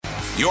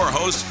your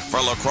host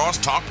for Lacrosse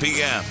Talk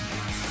PM,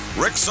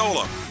 Rick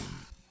Solem.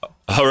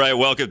 All right,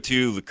 welcome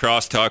to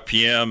Lacrosse Talk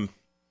PM,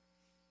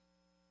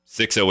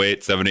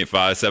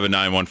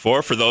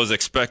 608-785-7914. For those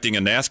expecting a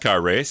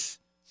NASCAR race,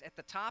 at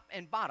the top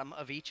and bottom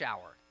of each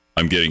hour,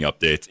 I'm getting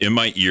updates in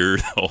my ear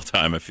the whole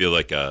time. I feel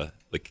like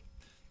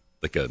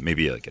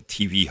maybe a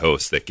TV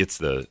host that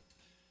gets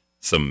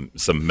some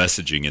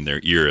messaging in their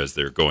ear as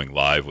they're going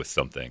live with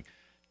something.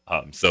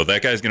 So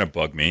that guy's going to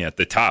bug me at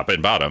the top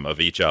and bottom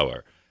of each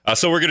hour.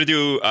 So we're going to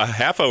do a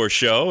half-hour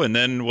show, and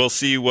then we'll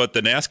see what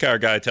the NASCAR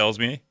guy tells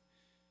me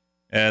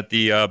at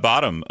the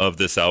bottom of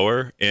this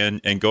hour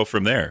and go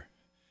from there.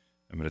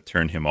 I'm going to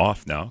turn him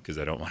off now because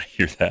I don't want to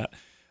hear that.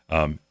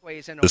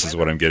 This is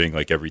what I'm getting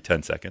like every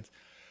 10 seconds.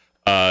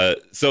 So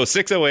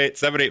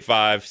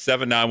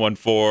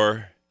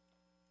 608-785-7914,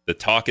 the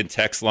talk and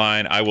text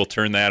line. I will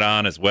turn that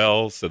on as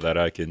well so that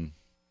I can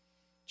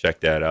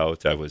check that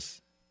out. I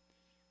was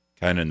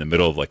kind of in the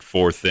middle of like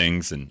four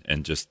things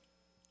and just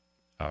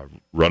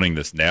running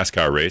this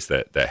NASCAR race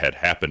that had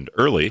happened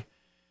early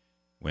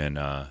when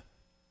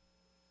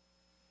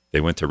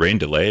they went to rain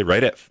delay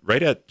right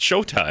at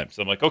showtime.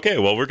 So I'm like, okay,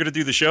 well, we're going to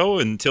do the show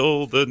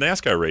until the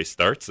NASCAR race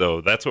starts.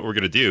 So that's what we're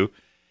going to do.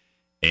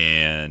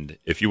 And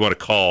if you want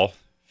to call,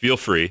 feel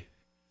free,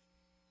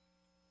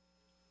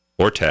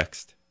 or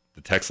text.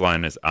 The text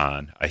line is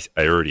on. I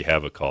already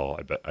have a call.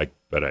 I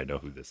bet I know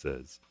who this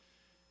is.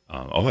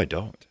 I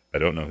don't. I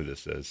don't know who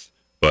this is.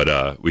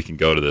 But we can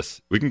go to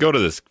this. We can go to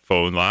this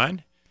phone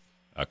line.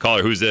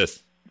 Caller, who's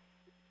this?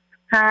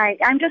 Hi.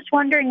 I'm just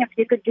wondering if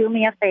you could do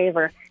me a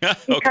favor.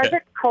 Because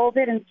it's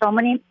COVID and so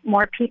many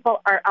more people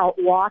are out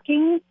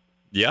walking.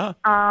 Yeah.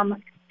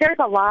 There's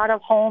a lot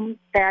of homes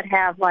that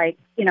have,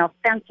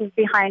 fences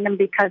behind them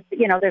because,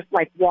 there's,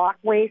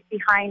 walkways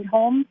behind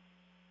homes.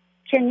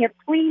 Can you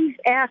please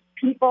ask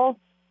people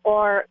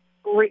or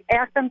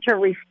ask them to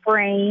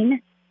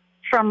refrain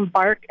from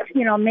bark,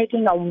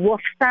 making a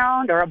woof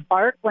sound or a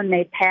bark when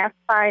they pass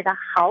by the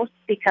house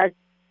because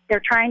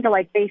they're trying to,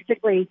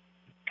 basically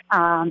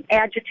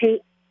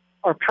agitate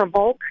or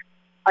provoke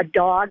a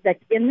dog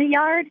that's in the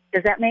yard?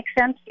 Does that make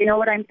sense? You know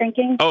what I'm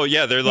thinking? Oh,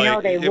 yeah. They're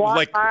they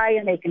walk by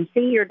and they can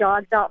see your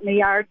dog's out in the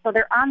yard. So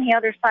they're on the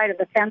other side of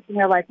the fence and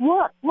they're like,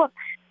 look.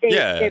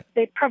 They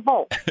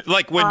provoke.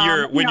 Like when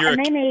you're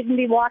and they may even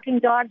be walking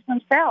dogs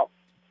themselves.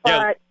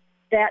 But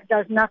that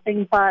does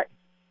nothing but,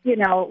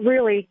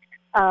 really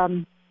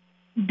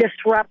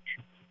disrupt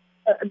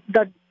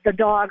the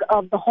dog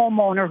of the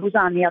homeowner who's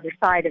on the other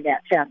side of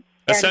that fence.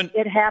 And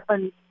it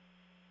happens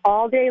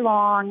all day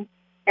long,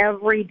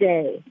 every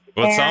day.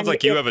 Well, it sounds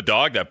like you have a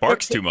dog that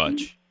barks too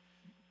much.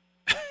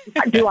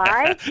 Do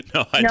I?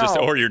 No,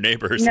 or your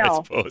neighbors, I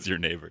suppose, your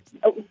neighbors.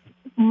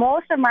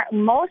 Most of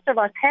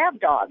us have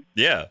dogs.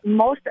 Yeah.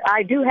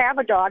 I do have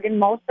a dog, and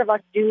most of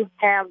us do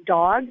have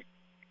dogs.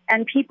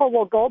 And people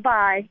will go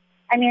by.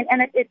 I mean,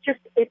 and it just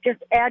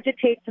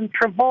agitates and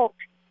provokes.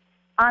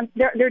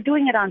 They're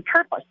doing it on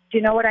purpose. Do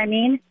you know what I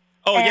mean?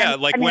 Oh, yeah.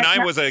 When I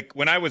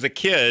was a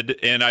kid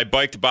and I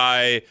biked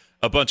by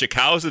a bunch of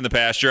cows in the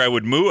pasture, I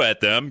would moo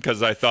at them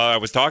because I thought I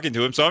was talking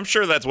to them. So I'm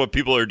sure that's what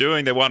people are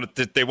doing. They want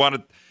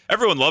to.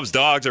 Everyone loves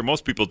dogs, or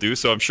most people do.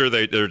 So I'm sure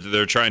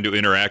they're trying to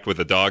interact with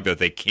a dog that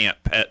they can't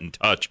pet and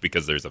touch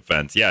because there's a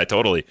fence. Yeah,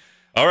 totally.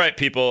 All right,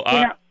 people.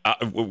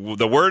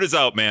 The word is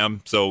out, ma'am.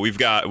 So we've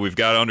got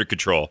it under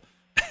control.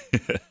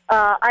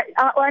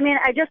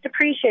 I just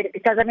appreciate it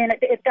because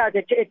it does.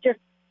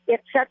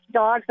 It sets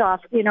dogs off.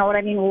 You know what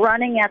I mean?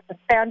 Running at the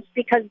fence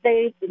because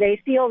they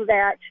feel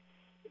that.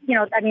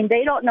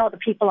 They don't know the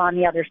people on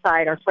the other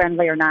side are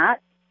friendly or not.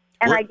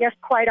 And I guess,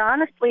 quite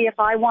honestly, if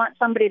I want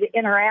somebody to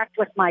interact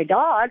with my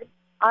dog,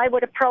 I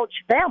would approach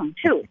them,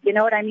 too. You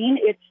know what I mean?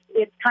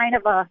 It's kind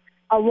of a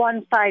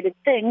one-sided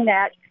thing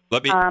that,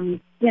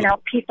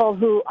 people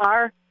who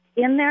are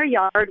in their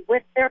yard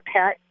with their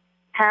pet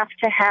have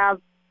to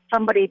have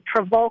somebody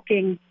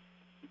provoking,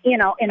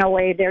 in a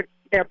way, their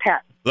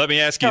pet. Let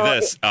me ask you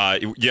this. I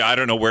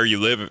don't know where you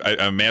live.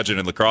 I imagine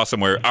in La Crosse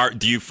somewhere.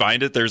 Do you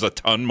find it there's a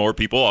ton more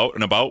people out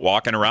and about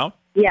walking around?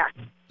 Yeah.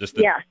 Yes.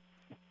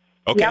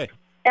 Okay. Yep.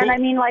 And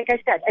cool. like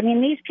I said,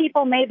 these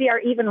people maybe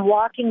are even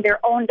walking their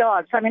own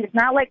dogs. It's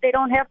not like they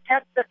don't have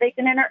pets that they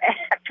can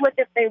interact with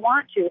if they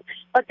want to,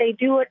 but they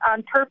do it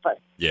on purpose.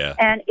 Yeah.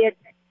 And it's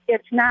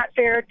not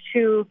fair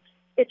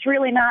it's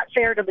really not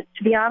fair to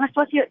be honest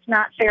with you, it's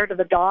not fair to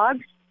the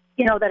dogs,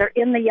 that are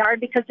in the yard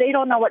because they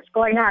don't know what's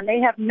going on. They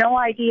have no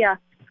idea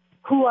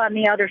who on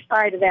the other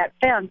side of that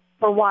fence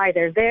or why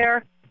they're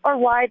there or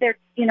why they're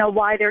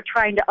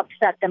trying to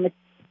upset them.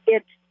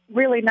 It's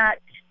really not.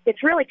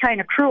 It's really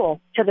kind of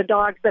cruel to the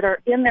dogs that are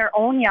in their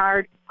own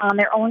yard on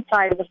their own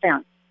side of the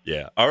fence.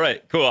 Yeah. All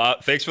right. Cool.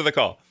 Thanks for the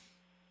call.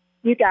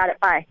 You got it.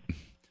 Bye.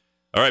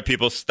 All right,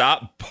 people,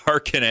 stop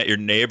barking at your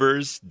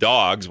neighbor's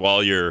dogs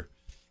while you're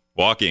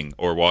walking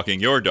or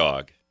walking your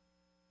dog.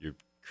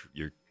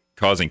 You're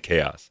causing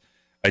chaos.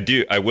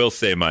 I will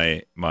say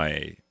my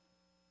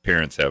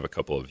parents have a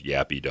couple of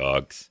yappy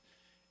dogs,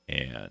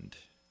 and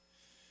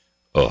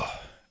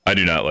I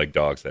do not like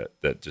dogs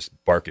that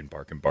just bark and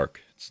bark and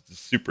bark. It's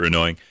super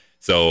annoying.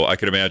 So I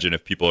could imagine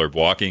if people are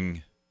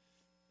walking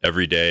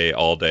every day,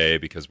 all day,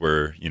 because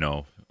we're,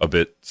 a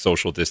bit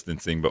social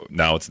distancing, but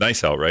now it's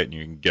nice out, right? And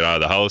you can get out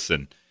of the house,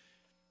 and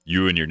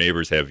you and your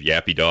neighbors have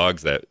yappy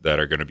dogs that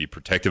are going to be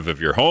protective of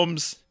your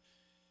homes,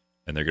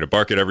 and they're going to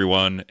bark at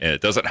everyone. And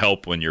it doesn't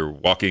help when you're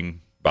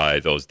walking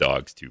by those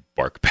dogs to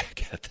bark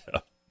back at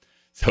them.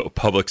 So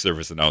public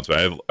service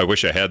announcement. I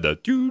wish I had the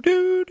doo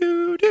doo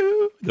doo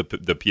doo,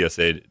 the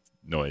PSA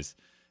noise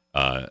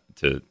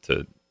to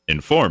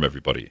inform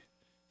everybody.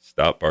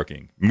 Stop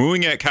barking.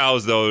 Mooing at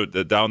cows, though,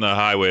 down the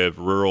highway of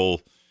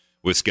rural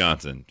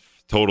Wisconsin,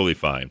 totally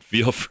fine.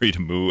 Feel free to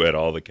moo at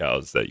all the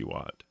cows that you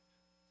want.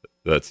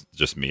 That's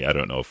just me. I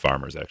don't know if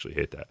farmers actually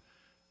hate that.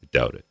 I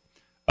doubt it.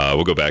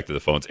 We'll go back to the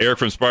phones. Eric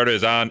from Sparta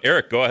is on.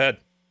 Eric, go ahead.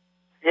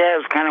 Yeah, I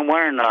was kind of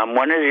wondering,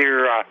 when is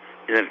your...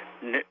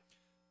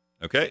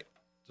 Okay.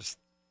 Just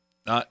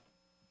not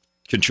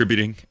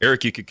contributing.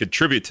 Eric, you could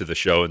contribute to the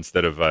show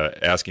instead of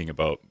asking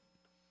about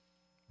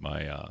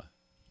my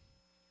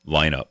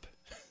lineup.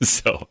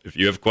 So if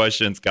you have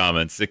questions,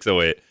 comments,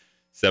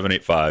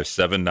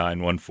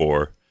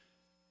 608-785-7914,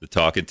 the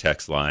talk and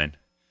text line,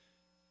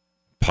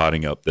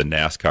 potting up the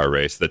NASCAR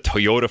race, the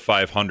Toyota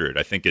 500,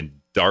 I think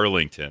in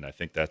Darlington. I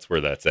think that's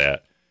where that's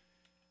at.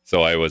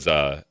 So I was,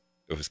 it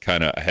was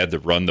kind of, I had to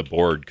run the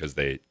board because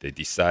they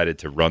decided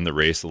to run the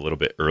race a little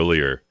bit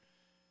earlier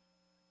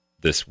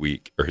this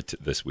week.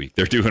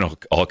 They're doing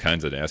all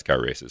kinds of NASCAR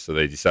races. So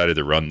they decided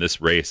to run this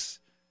race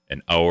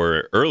an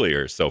hour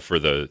earlier. So for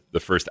the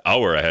first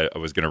hour, I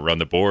was going to run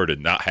the board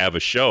and not have a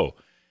show.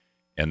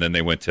 And then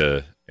they went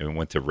to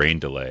rain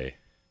delay.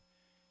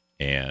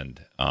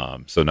 And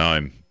so now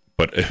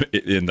but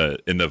in the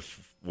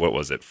what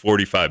was it,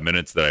 45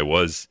 minutes that I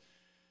was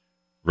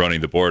running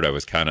the board, I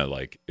was kind of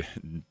like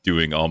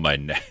doing all my,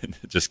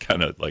 just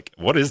kind of like,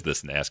 what is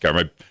this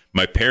NASCAR?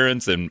 My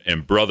parents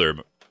and brother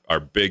are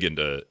big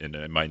into,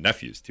 and my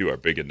nephews too, are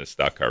big into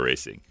stock car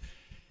racing.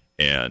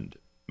 And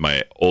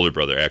my older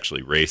brother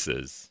actually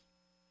races,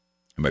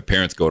 and my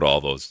parents go to all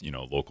those,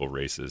 local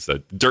races,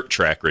 dirt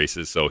track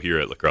races. So here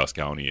at La Crosse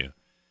County,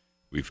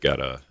 we've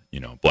got a,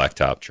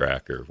 blacktop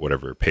track or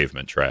whatever,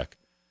 pavement track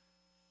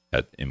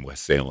in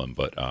West Salem.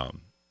 But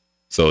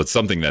so it's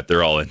something that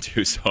they're all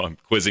into. So I'm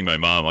quizzing my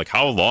mom, like,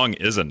 how long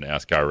is a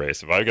NASCAR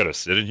race? Have I got to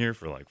sit in here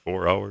for like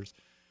 4 hours?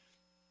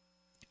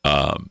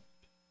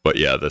 But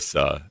yeah, this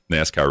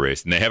NASCAR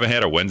race, and they haven't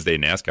had a Wednesday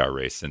NASCAR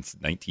race since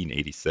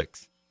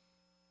 1986.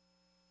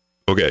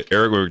 Okay,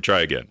 Eric, we're gonna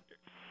try again.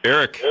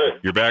 Eric,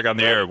 you're back on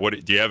the air.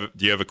 What do you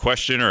have a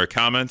question or a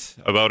comment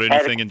about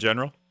anything in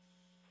general?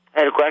 I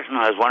had a question.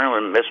 I was wondering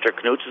when Mr.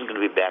 Knutson is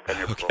going to be back on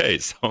your program. Okay,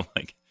 so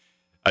like,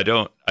 I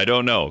don't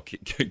know.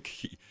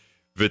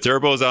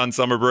 Viterbo's on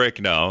summer break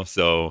now,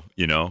 so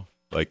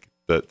like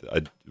that.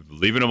 I'm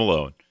leaving him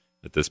alone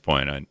at this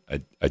point. I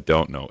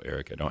don't know,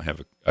 Eric. I don't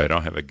have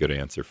a good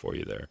answer for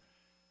you there.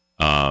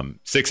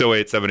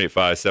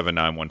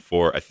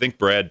 608-785-7914. I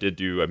think I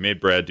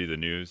made Brad do the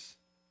news.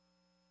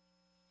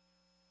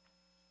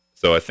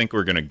 So I think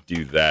we're going to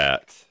do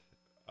that,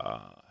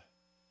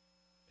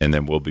 and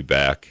then we'll be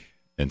back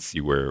and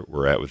see where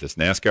we're at with this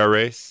NASCAR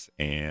race.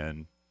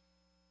 And,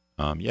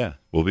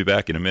 we'll be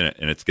back in a minute,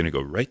 and it's going to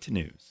go right to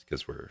news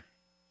because we're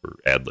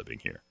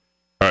ad-libbing here.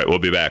 All right, we'll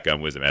be back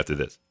on Wisdom after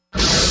this.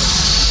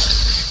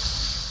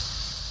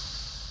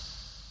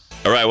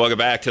 All right, welcome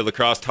back to La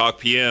Crosse Talk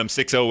PM,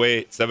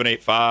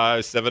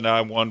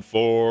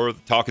 608-785-7914,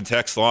 the talk and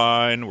text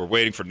line. We're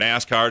waiting for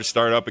NASCAR to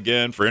start up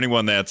again. For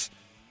anyone that's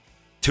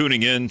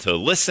tuning in to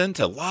listen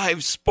to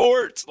live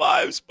sports,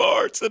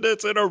 and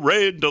it's in a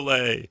rain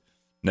delay.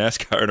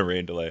 NASCAR in a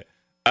rain delay.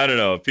 I don't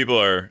know. If people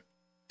are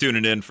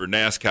tuning in for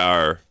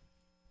NASCAR,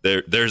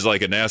 there's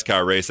like a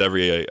NASCAR race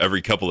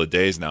every couple of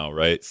days now,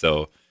 right?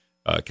 So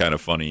kind of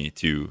funny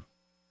to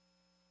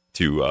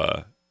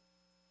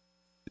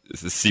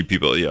see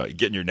people,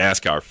 getting your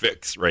NASCAR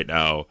fix right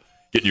now,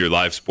 getting your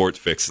live sports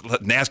fix.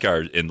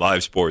 NASCAR and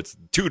live sports,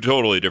 two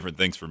totally different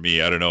things for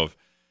me. I don't know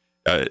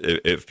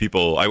if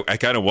people, I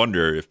kind of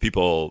wonder if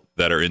people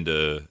that are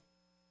into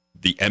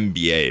the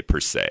NBA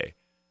per se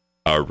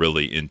are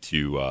really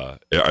into,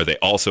 are they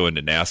also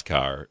into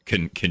NASCAR?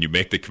 Can you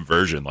make the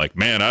conversion? Like,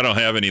 man, I don't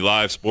have any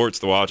live sports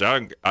to watch.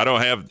 I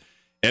don't have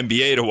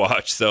NBA to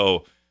watch,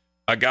 so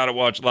I got to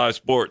watch live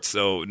sports.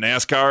 So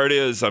NASCAR it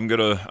is. I'm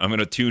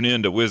gonna tune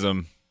in to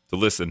Wisdom to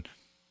listen.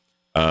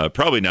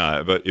 Probably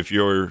not, but if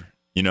you're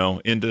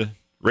into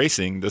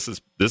racing, this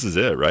is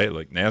it, right?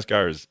 Like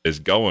NASCAR is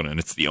going, and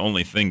it's the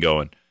only thing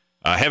going.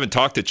 I haven't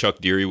talked to Chuck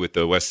Deary with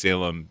the West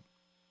Salem,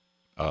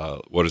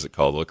 what is it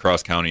called, La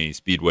Crosse County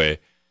Speedway.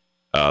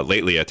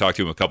 Lately, I talked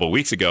to him a couple of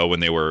weeks ago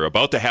when they were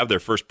about to have their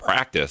first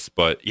practice.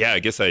 But yeah, I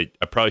guess I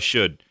probably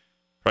should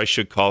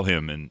call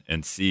him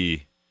and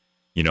see.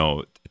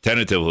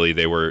 Tentatively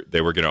they were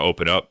going to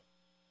open up,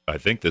 I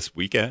think this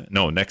weekend.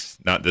 No,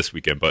 not this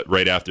weekend, but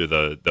right after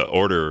the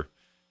order,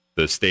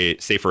 the stay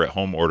safer at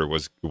home order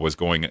was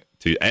going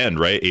to end,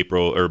 right?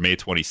 April or May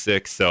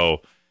 26th.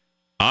 So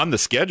on the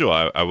schedule,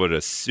 I would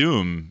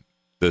assume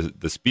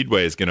the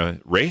Speedway is going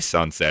to race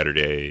on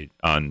Saturday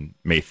on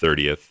May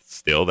 30th.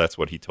 Still, that's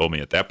what he told me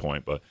at that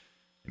point. But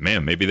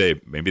man, maybe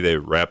they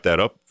wrap that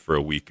up for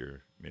a week,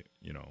 or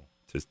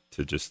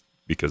to just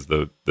because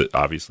the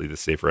obviously the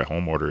safer at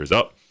home order is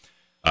up.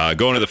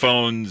 Going to the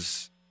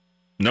phones.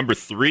 Number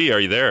 3, are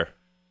you there?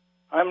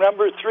 I'm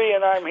number 3,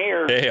 and I'm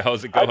here. Hey,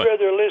 how's it going? I'd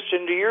rather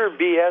listen to your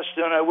BS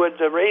than I would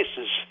the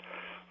races.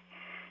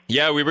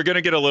 Yeah, we were going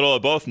to get a little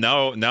of both.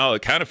 Now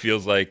it kind of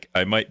feels like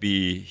I might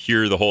be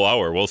here the whole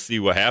hour. We'll see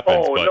what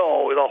happens. Oh, but,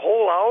 no, the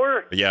whole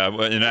hour? Yeah,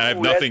 and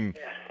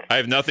I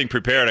have nothing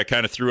prepared. I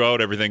kind of threw out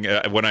everything.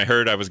 When I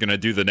heard I was going to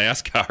do the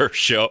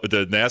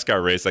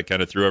NASCAR race, I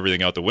kind of threw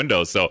everything out the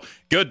window. So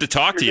good to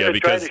talk to you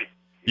because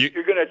you're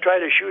going to try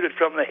to shoot it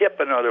from the hip,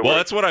 in other words. Well,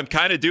 that's what I'm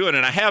kind of doing,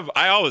 and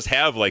I always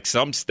have like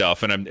some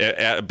stuff, and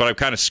but I'm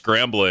kind of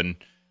scrambling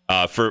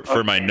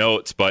for my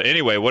notes. But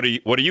anyway, what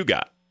do you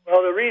got?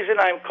 Well, the reason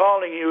I'm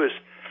calling you is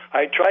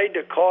I tried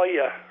to call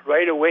you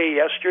right away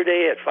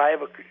yesterday at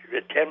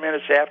 10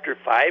 minutes after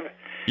 5.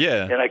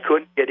 Yeah. And I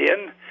couldn't get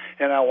in.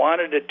 And I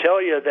wanted to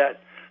tell you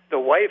that the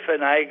wife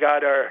and I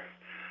got our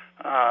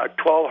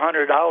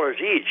 $1,200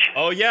 each.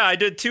 Oh, yeah, I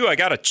did too. I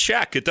got a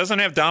check. It doesn't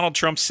have Donald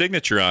Trump's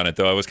signature on it,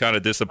 though. I was kind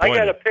of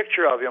disappointed. I got a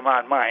picture of him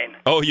on mine.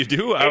 Oh, you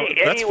do?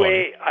 That's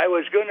anyway, funny. I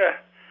was going to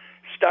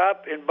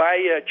stop and buy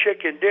you a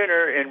chicken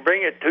dinner and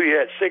bring it to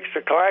you at 6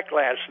 o'clock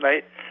last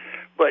night,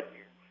 but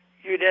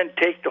you didn't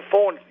take the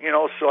phone,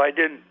 so I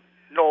didn't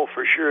know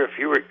for sure if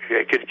you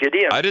could get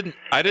in. I didn't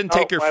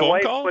take your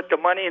phone call? My wife put the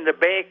money in the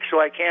bank,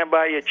 so I can't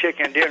buy you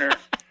chicken dinner.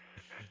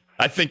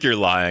 I think you're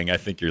lying. I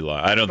don't think you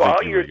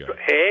were going.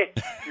 Hey,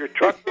 your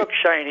truck looked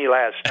shiny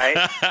last night.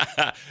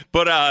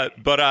 But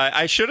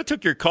I should have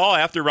took your call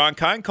after Ron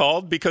Kine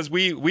called, because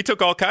we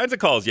took all kinds of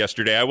calls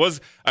yesterday. I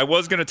was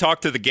going to talk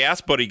to the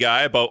Gas Buddy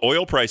guy about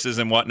oil prices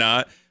and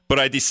whatnot, but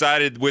I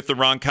decided with the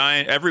Ron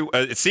Kine,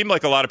 it seemed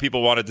like a lot of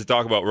people wanted to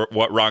talk about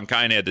what Ron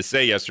Kine had to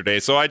say yesterday,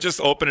 so I just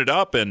opened it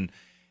up and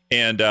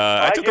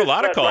I took a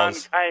lot of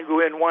calls. Ron Kine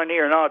go in one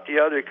ear and out the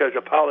other, because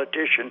a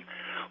politician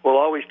will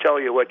always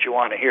tell you what you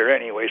want to hear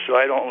anyway, so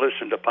I don't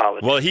listen to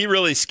politics. Well, he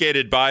really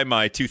skated by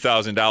my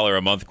 $2,000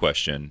 a month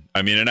question.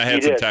 I mean, and I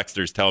had some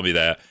texters tell me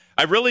that.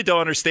 I really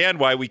don't understand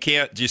why we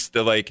can't just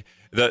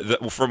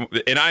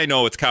and I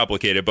know it's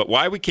complicated, but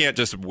why we can't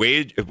just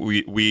wage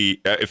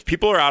if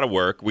people are out of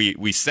work,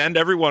 we send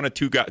everyone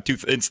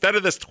instead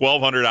of this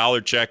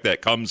 $1,200 check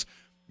that comes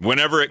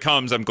whenever it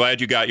comes. I'm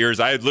glad you got yours.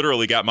 I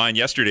literally got mine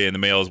yesterday in the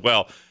mail as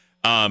well.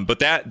 But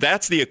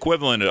that's the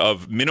equivalent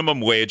of minimum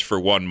wage for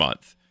 1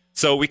 month.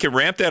 So we can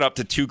ramp that up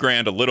to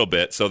 $2,000 a little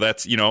bit. So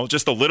that's,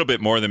 just a little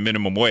bit more than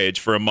minimum wage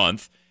for a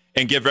month,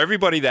 and give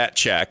everybody that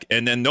check.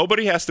 And then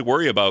nobody has to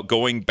worry about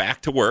going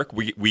back to work.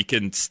 We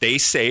can stay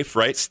safe,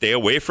 right? Stay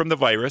away from the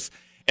virus.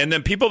 And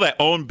then people that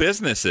own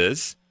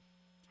businesses,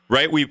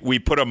 right? We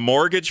put a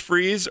mortgage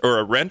freeze or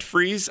a rent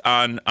freeze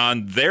on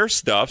their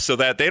stuff, so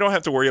that they don't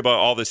have to worry about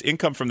all this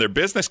income from their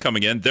business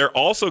coming in. They're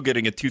also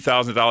getting a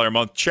 $2,000 a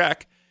month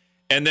check.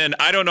 And then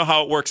I don't know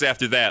how it works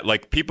after that.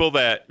 Like people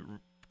that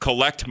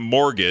collect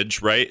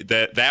mortgage, right?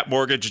 That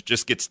mortgage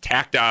just gets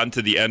tacked on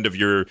to the end of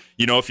your,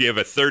 if you have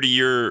a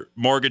 30-year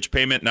mortgage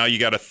payment, now you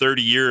got a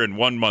 30-year and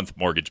 1 month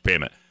mortgage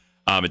payment.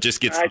 It just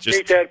gets. I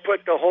think that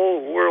put the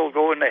whole world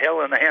going to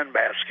hell in a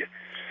handbasket.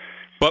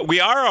 But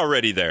we are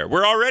already there.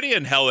 We're already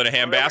in hell in a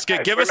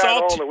handbasket. We're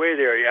not all the way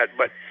there yet,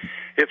 but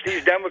if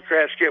these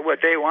Democrats get what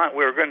they want,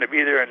 we're going to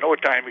be there in no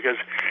time, because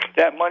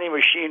that money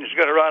machine is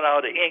going to run out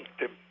of ink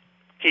to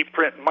keep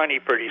printing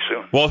money pretty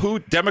soon. Well,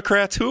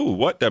 Democrats?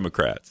 What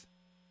Democrats?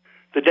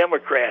 The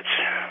Democrats.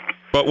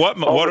 But what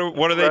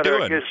are they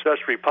doing? Against us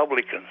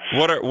Republicans.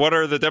 What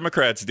are the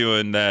Democrats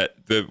doing that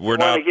we're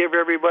not? Want to give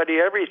everybody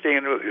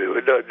everything.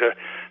 The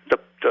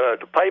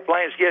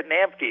pipeline's getting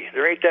empty.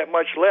 There ain't that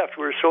much left.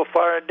 We're so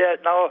far in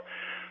debt now,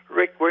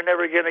 Rick. We're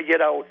never going to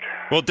get out.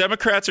 Well,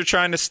 Democrats are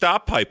trying to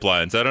stop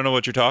pipelines. I don't know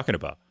what you're talking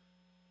about.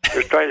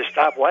 They're trying to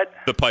stop what?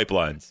 The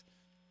pipelines.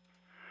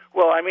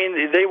 Well, I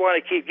mean, they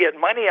want to keep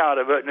getting money out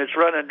of it, and it's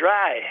running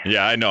dry.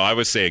 Yeah, I know. I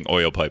was saying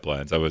oil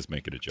pipelines. I was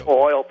making a joke.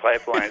 Oh, oil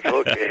pipelines.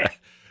 Okay.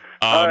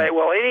 All right.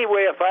 Well,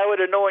 anyway, if I would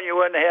have known you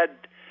wouldn't have had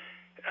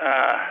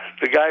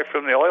the guy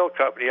from the oil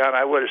company on,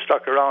 I would have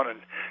stuck around and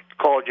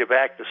called you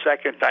back the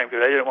second time,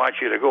 because I didn't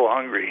want you to go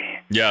hungry.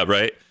 Yeah,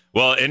 right.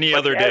 Well,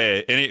 other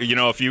day,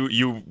 if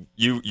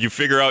you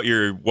figure out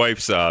your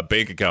wife's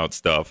bank account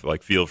stuff,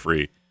 like, feel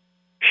free.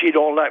 She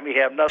don't let me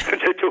have nothing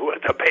to do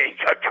with the bank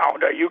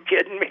account. Are you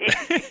kidding me?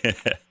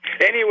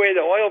 Anyway, the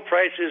oil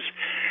prices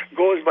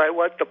goes by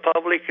what the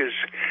public is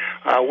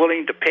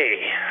willing to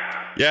pay.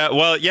 Yeah,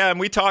 well, yeah,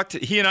 and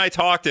he and I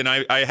talked, and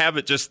I have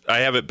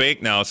it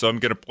banked now, so I'm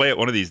going to play it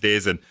one of these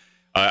days, and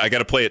I got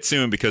to play it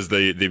soon, because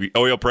the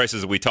oil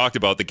prices that we talked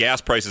about, the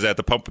gas prices at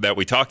the pump that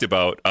we talked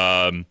about,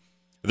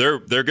 they're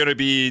going to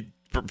be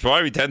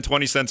probably 10,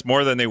 20 cents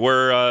more than they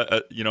were,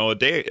 a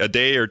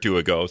day or two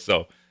ago,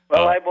 so.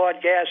 Well, I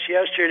bought gas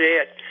yesterday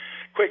at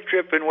Quick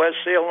Trip in West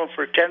Salem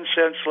for 10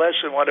 cents less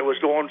than what it was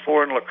going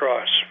for in La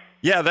Crosse.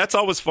 Yeah, that's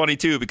always funny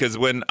too, because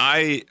when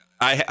I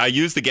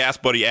use the Gas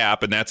Buddy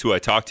app, and that's who I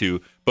talk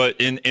to. But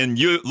in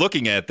you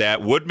looking at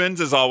that,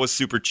 Woodman's is always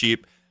super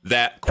cheap.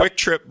 That Quick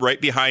Trip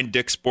right behind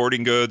Dick's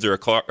Sporting Goods or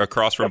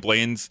across from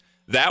Blaine's,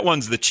 that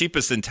one's the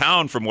cheapest in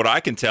town from what I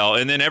can tell,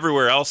 and then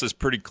everywhere else is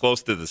pretty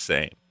close to the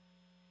same.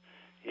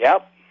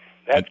 Yep.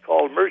 That's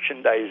called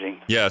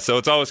merchandising. Yeah, so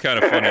it's always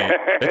kind of funny.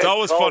 It's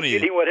always funny.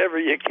 Getting whatever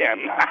you can.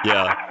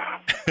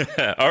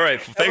 Yeah. All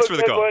right. Thanks for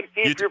the call.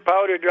 Keep your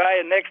powder dry,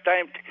 and next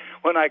time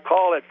when I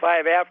call at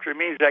 5 after, it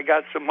means I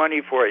got some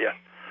money for you.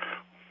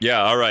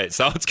 Yeah. All right.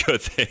 Sounds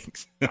good.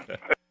 Thanks.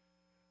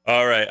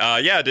 All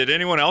right. Yeah. Did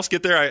anyone else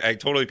get there? I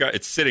totally got.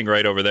 It's sitting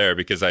right over there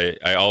because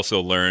I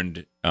also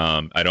learned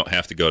I don't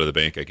have to go to the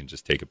bank. I can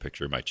just take a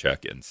picture of my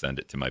check and send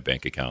it to my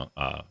bank account,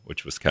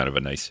 which was kind of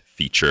a nice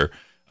feature.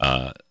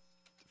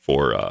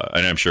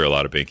 And I'm sure a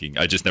lot of banking,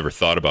 I just never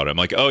thought about it. I'm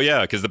like, oh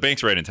yeah, because the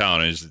bank's right in town.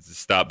 I just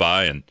stop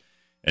by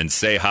and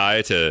say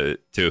hi to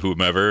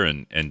whomever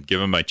and give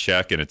them my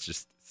check. And it's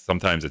just,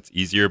 sometimes it's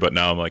easier, but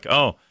now I'm like,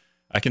 oh,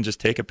 I can just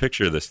take a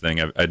picture of this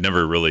thing. I'd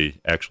never really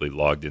actually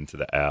logged into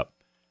the app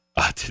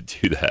to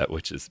do that,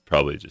 which is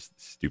probably just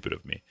stupid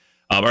of me.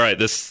 All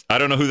right, I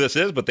don't know who this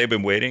is, but they've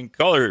been waiting.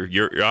 Caller,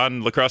 you're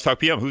on Lacrosse Talk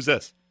PM. Who's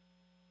this?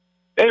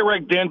 Hey,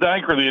 Rick, Dan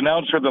Dyker, the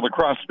announcer at the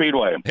Lacrosse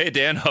Speedway. Hey,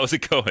 Dan, how's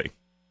it going?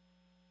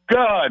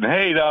 Good.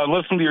 Hey,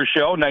 listen to your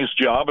show. Nice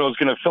job. I was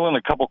going to fill in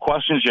a couple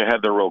questions you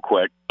had there real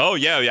quick. Oh,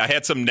 yeah. I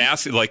had some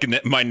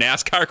my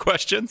NASCAR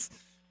questions.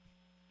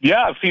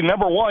 Yeah. See,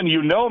 number one,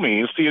 you know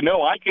me. So you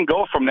know I can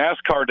go from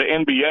NASCAR to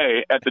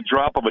NBA at the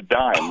drop of a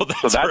dime. Oh,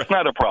 that's right.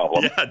 Not a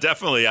problem. Yeah,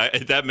 definitely.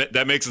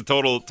 That makes a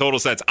total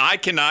sense. I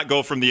cannot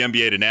go from the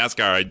NBA to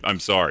NASCAR. I'm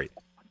sorry.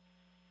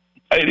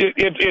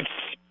 It's.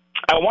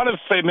 I want to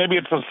say maybe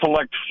it's a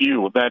select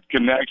few that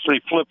can actually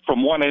flip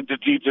from one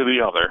entity to the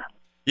other.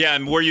 Yeah,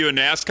 and were you a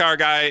NASCAR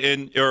guy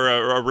or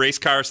a race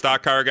car,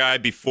 stock car guy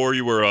before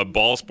you were a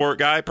ball sport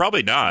guy?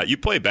 Probably not. You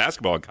played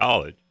basketball in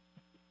college.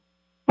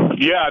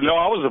 Yeah, no,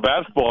 I was a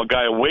basketball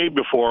guy way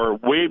before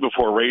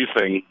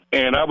racing,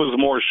 and I was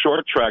more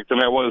short track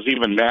than I was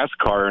even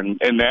NASCAR, and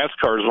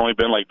NASCAR has only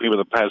been like maybe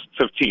the past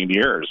 15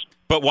 years.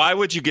 But why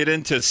would you get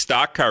into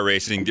stock car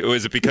racing?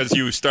 Was it because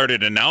you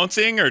started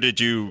announcing, or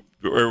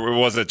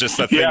was it just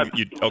a thing? Yeah.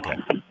 Okay.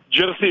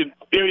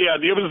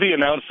 It was the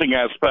announcing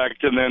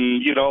aspect, and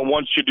then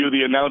once you do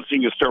the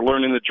announcing, you start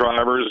learning the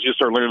drivers, you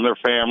start learning their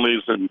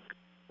families, and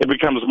it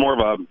becomes more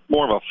of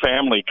a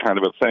family kind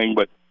of a thing.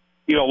 But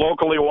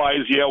locally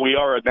wise, yeah, we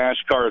are a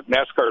NASCAR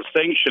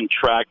sanctioned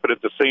track, but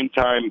at the same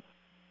time,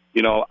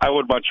 I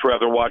would much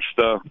rather watch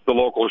the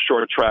local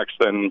short tracks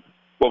than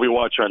what we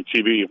watch on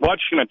TV.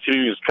 Watching on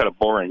TV is kind of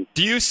boring.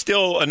 Do you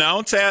still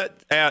announce at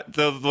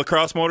the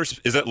Lacrosse Motor?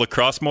 Is it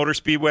Lacrosse Motor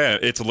Speedway?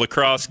 It's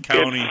Lacrosse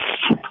County.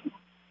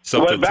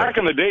 Well, back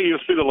in the day, you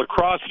see the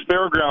Lacrosse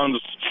Fairgrounds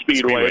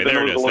Speedway. Then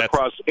there was the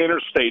Lacrosse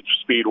Interstate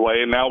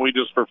Speedway, and now we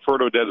just refer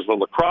to it as the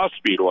Lacrosse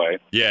Speedway.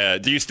 Yeah.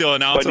 Do you still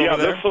announce over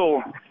there? This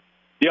will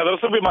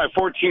be my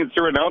 14th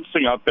year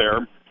announcing out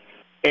there.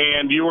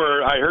 And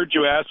I heard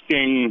you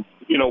asking,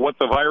 what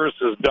the virus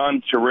has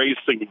done to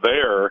racing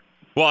there.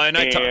 Well,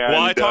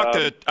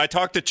 I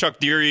talked to Chuck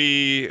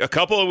Deary a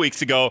couple of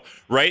weeks ago.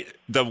 Right,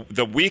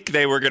 the week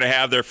they were going to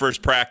have their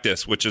first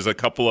practice, which is I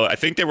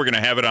think they were going to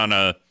have it on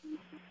a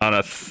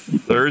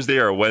Thursday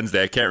or a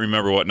Wednesday. I can't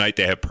remember what night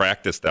they have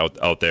practiced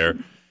out there.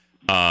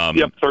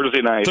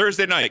 Thursday night.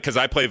 Thursday night, because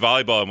I play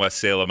volleyball in West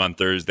Salem on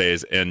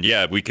Thursdays, and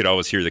yeah, we could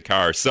always hear the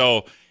car.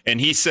 So, and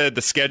he said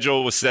the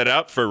schedule was set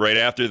up for right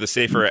after the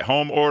Safer at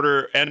Home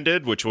order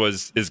ended, which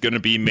is going to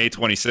be May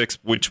 26th,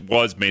 which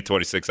was May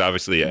 26th.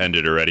 Obviously, it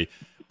ended already.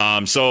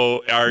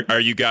 So, are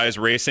you guys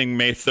racing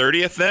May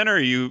 30th then, or are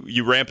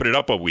you ramping it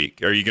up a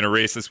week? Are you going to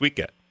race this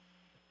weekend?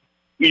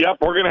 Yep,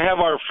 we're going to have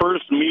our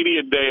first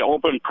media day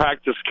open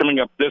practice coming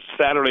up this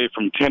Saturday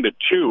from 10 to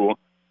 2.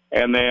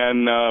 And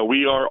then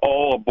we are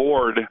all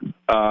aboard,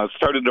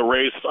 started to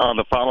race on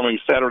the following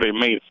Saturday,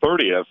 May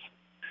 30th.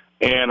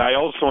 And I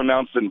also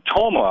announced in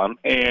Toma,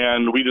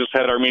 and we just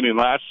had our meeting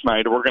last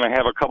night. We're going to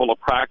have a couple of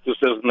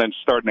practices and then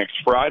start next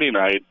Friday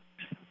night.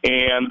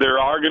 And there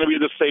are going to be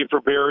the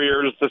safer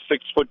barriers, the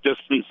 6-foot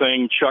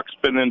distancing. Chuck's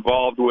been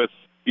involved with,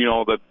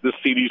 the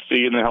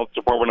CDC and the health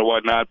department and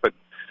whatnot. But,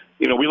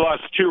 we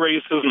lost 2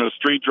 races in the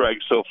street drag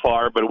so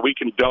far, but we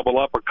can double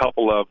up a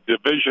couple of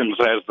divisions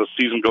as the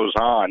season goes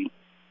on.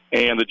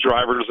 And the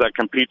drivers that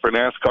compete for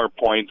NASCAR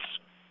points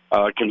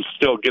can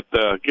still get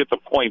the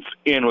points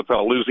in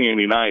without losing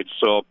any nights.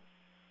 So,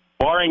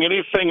 barring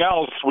anything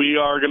else, we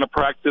are going to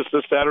practice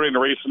this Saturday and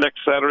race next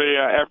Saturday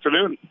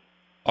afternoon.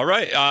 All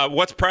right.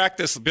 What's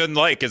practice been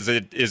like? Is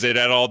it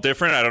at all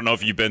different? I don't know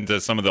if you've been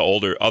to some of the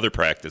other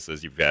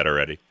practices you've had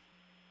already.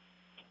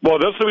 Well,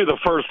 this will be the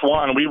first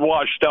one. We've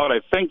washed out,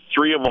 I think,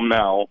 3 of them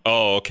now.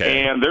 Oh,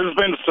 okay. And there's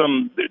been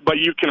some, but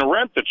you can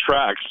rent the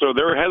track. So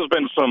there has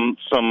been some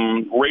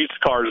race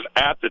cars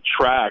at the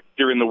track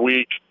during the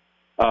week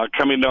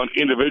coming down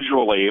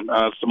individually,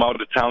 some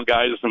out-of-town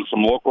guys and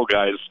some local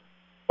guys.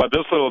 But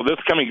this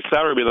coming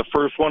Saturday will be the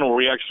first one where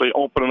we actually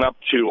open it up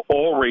to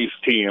all race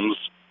teams.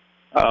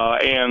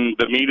 and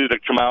the media to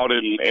come out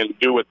and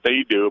do what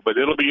they do. But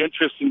it'll be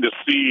interesting to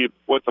see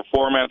what the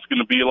format's going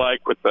to be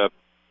like with the,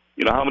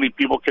 how many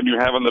people can you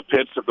have in the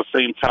pits at the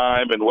same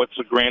time, and what's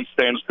the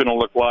grandstand's going to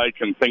look like,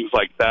 and things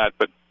like that.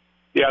 But,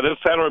 yeah, this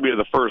Saturday will be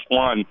the first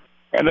one.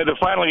 And then to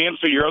finally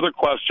answer your other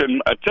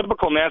question, a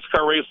typical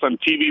NASCAR race on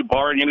TV,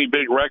 barring any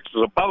big wrecks,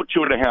 is about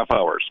 2.5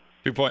 hours.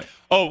 Good point.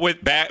 Oh,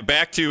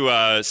 back to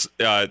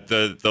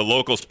the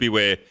local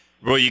speedway.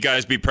 Will you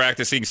guys be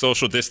practicing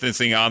social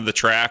distancing on the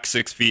track,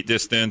 6 feet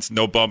distance,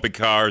 no bumping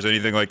cars,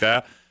 anything like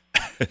that?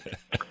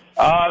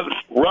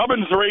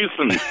 Robin's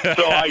racing,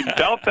 so I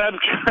doubt that's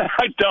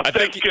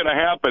going to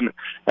happen.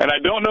 And I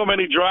don't know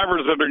many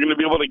drivers that are going to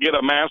be able to get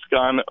a mask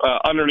on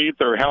underneath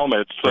their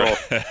helmets. So,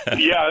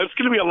 yeah, it's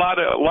going to be a lot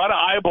of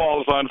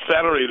eyeballs on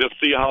Saturday to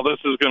see how this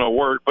is going to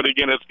work. But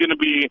again, it's going to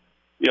be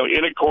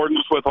in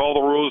accordance with all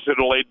the rules that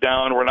are laid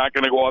down. We're not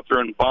going to go out there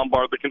and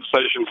bombard the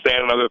concession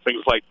stand and other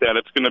things like that.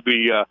 It's going to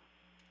be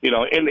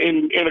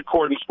in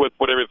accordance with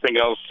what everything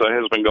else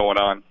has been going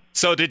on.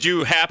 So did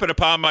you happen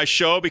upon my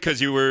show because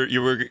you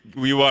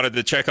wanted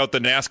to check out the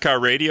NASCAR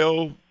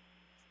radio?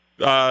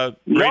 No,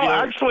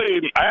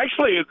 actually,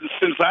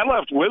 since I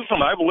left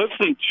Wisdom, I've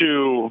listened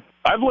to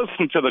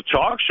the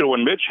talk show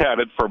when Mitch had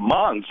it for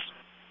months,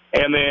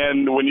 and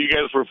then when you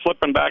guys were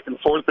flipping back and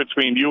forth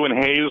between you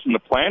and Hayes and the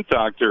plant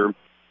doctor,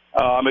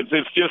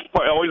 it's just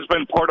always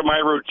been part of my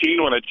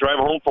routine when I drive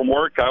home from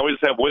work. I always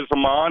have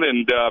Wisdom on,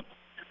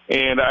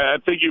 and I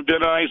think you've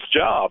done a nice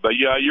job.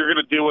 Yeah, you're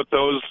going to deal with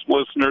those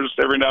listeners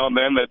every now and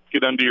then that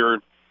get under your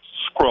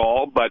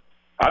scroll, but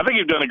I think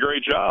you've done a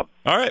great job.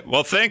 All right.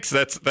 Well, thanks.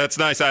 That's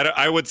nice.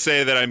 I would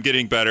say that I'm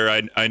getting better.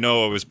 I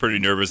know I was pretty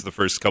nervous the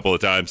first couple of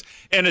times.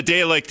 And a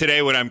day like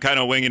today when I'm kind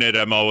of winging it,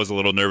 I'm always a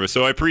little nervous.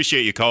 So I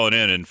appreciate you calling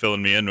in and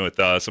filling me in with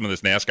some of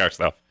this NASCAR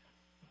stuff.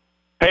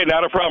 Hey,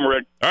 not a problem,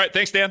 Rick. All right.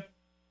 Thanks, Dan.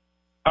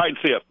 All right.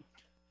 See ya.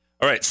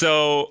 All right.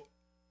 So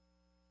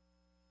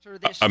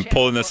I'm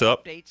pulling this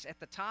up at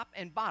the top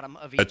and bottom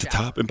of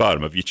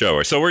each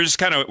hour. So we're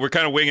kind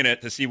of winging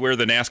it to see where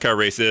the NASCAR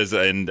race is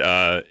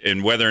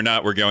and whether or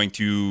not we're going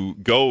to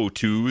go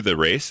to the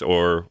race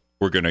or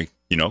we're going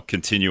to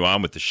continue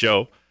on with the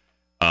show.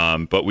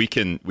 But we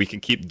can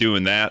keep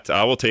doing that.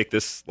 I will take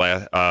this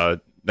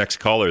next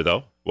caller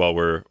though while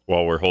we're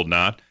holding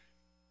out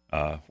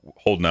for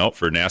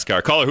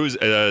NASCAR. Caller,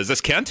 is this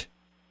Kent?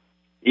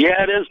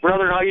 Yeah, it is,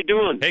 brother. How you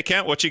doing? Hey,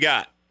 Kent, what you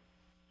got?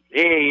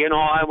 Hey,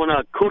 I want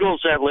to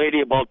kudos that lady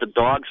about the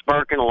dogs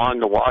barking along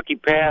the walkie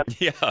path.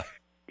 Yeah.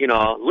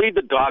 Leave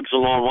the dogs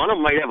alone. One of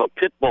them might have a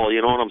pit bull,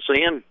 you know what I'm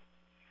saying?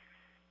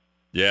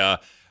 Yeah.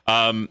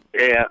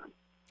 Yeah.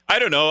 I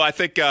don't know. I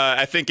think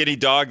any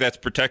dog that's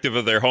protective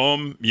of their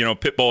home,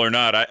 pit bull or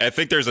not, I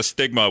think there's a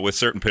stigma with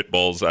certain pit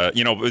bulls.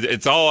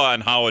 It's all on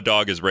how a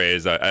dog is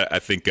raised. I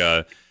think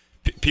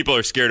people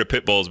are scared of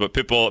pit bulls, but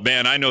pit bull,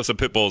 man, I know some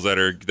pit bulls that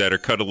are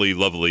cuddly,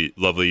 lovely,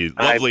 lovely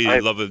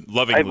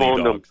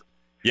dogs.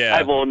 Yeah,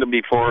 I've owned them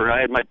before. I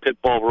had my pit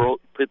bull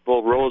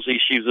Rosie.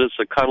 She's just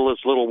the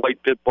cuddlest little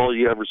white pit bull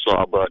you ever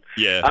saw. But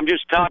yeah, I'm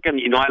just talking.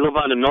 I live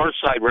on the north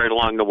side, right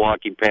along the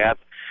walking path,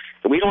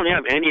 and we don't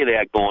have any of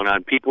that going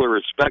on. People are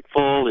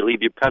respectful. They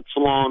leave your pets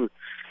alone.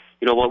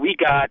 What we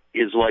got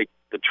is like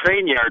the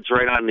train yards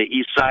right on the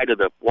east side of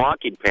the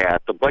walking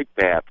path, the bike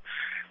path.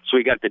 So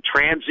we got the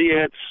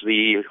transients,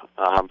 the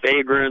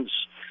vagrants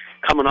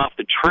coming off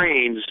the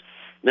trains.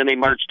 Then they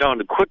march down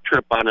to Quick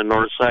Trip on the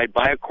north side,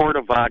 buy a quart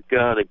of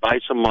vodka, they buy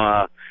some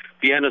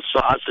Vienna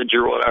sausage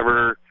or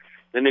whatever.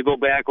 Then they go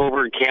back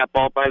over and camp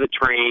out by the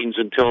trains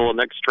until the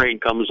next train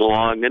comes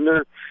along. Then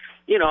they're,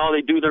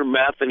 they do their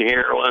meth and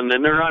heroin,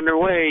 then they're on their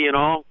way, They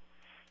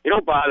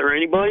don't bother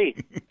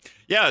anybody.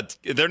 Yeah,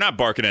 they're not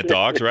barking at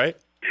dogs, right?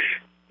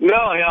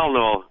 No, hell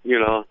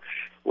no.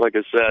 Like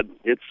I said,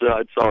 it's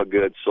all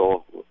good.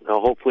 So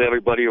hopefully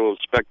everybody will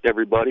respect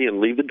everybody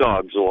and leave the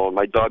dogs alone.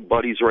 My dog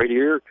buddy's right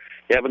here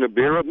having a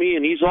beer with me,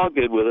 and he's all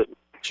good with it.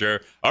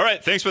 Sure. All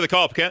right. Thanks for the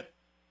call, Kent.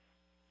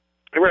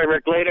 All right,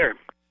 Rick, later.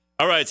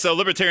 All right. So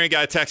Libertarian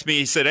guy texted me.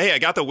 He said, hey, I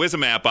got the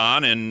Wisdom app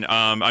on, and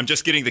I'm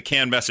just getting the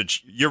canned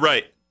message. You're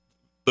right,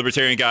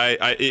 Libertarian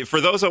guy.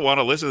 For those that want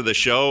to listen to the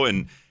show,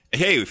 and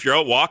hey, if you're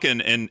out walking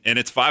and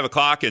it's 5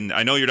 o'clock and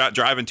I know you're not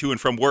driving to and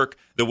from work,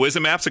 the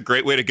Wisdom app's a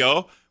great way to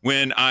go.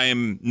 When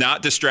I'm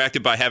not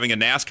distracted by having a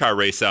NASCAR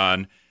race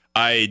on,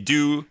 I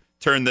do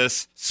turn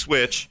this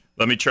switch.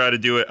 Let me try to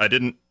do it. I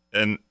didn't,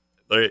 and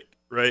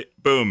right,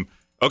 boom.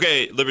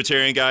 Okay,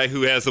 Libertarian guy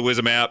who has the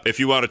Wisdom app, if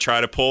you want to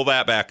try to pull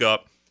that back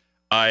up,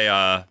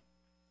 I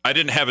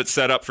didn't have it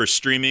set up for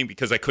streaming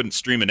because I couldn't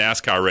stream a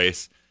NASCAR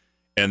race.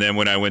 And then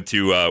when I went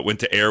to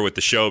air with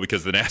the show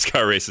because the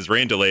NASCAR race is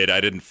rain delayed,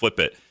 I didn't flip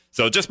it.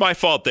 So just my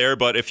fault there.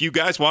 But if you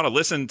guys want to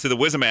listen to the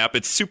Wisdom app,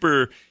 it's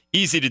super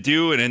easy to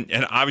do,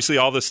 and obviously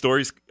all the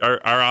stories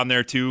are on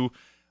there too.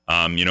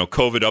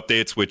 COVID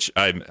updates, which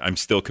I'm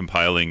still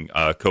compiling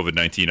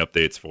COVID-19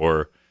 updates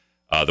for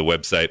the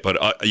website, but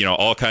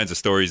all kinds of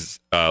stories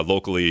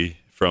locally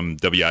from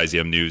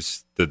WIZM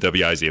News. The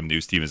WIZM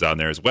News team is on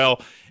there as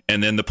well,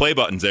 and then the play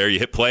button's there. You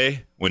hit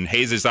play when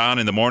Hayes is on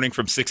in the morning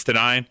from 6 to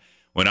 9.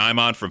 when I'm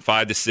on from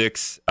 5 to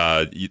 6,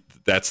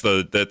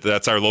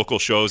 that's our local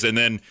shows. And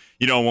then,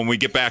 when we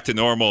get back to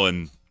normal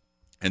and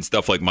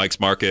stuff like Mike's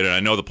Market, and I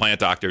know the Plant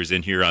Doctor is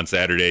in here on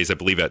Saturdays, I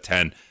believe at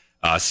 10.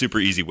 Super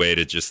easy way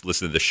to just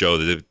listen to the show,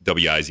 the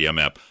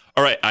WIZM app.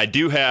 All right, I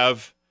do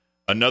have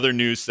another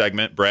news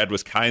segment. Brad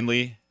was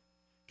kind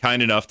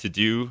enough to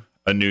do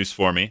a news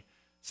for me.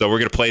 So we're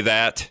going to play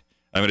that.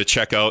 I'm going to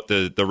check out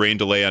the rain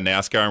delay on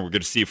NASCAR, and we're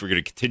going to see if we're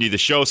going to continue the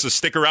show. So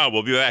stick around.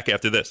 We'll be back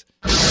after this.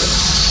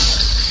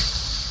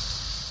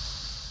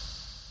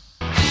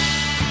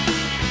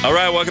 All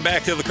right, welcome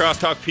back to Lacrosse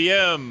Talk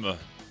PM,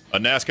 a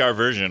NASCAR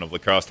version of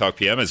Lacrosse Talk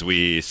PM as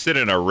we sit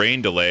in a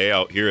rain delay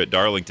out here at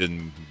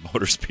Darlington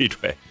Motor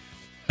Speedway.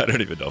 I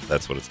don't even know if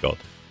that's what it's called.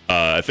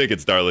 I think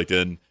it's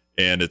Darlington,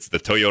 and it's the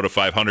Toyota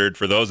 500.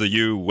 For those of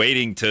you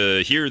waiting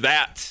to hear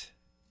that,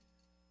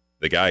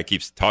 the guy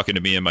keeps talking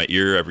to me in my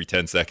ear every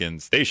 10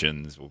 seconds.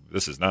 Stations,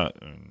 this is not,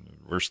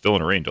 we're still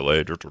in a rain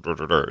delay.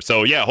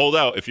 So, yeah, hold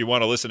out if you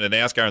want to listen to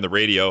NASCAR on the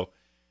radio,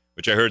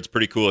 which I heard is a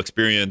pretty cool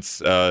experience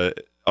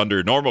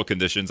under normal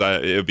conditions.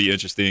 It would be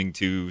interesting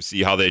to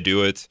see how they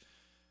do it,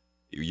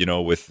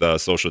 with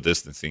social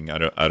distancing.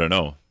 I don't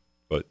know,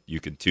 but you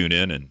can tune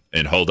in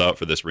and hold out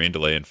for this rain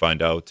delay and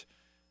find out.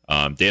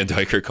 Dan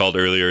Diker called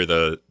earlier,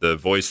 the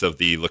voice of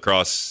the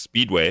Lacrosse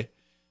Speedway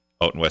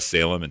out in West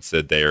Salem, and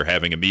said they are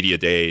having a media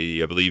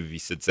day. I believe he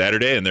said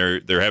Saturday, and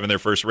they're having their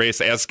first race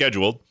as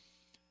scheduled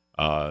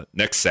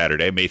next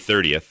Saturday, May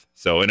 30th.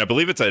 So, and I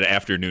believe it's an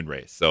afternoon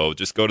race. So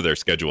just go to their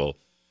schedule.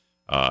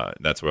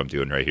 That's what I'm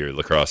doing right here,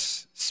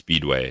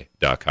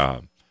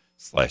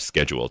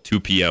 lacrossespeedway.com/schedule. 2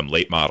 p.m.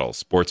 late models,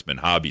 sportsmen,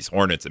 hobbies,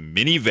 Hornets, and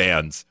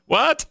minivans.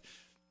 What?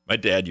 My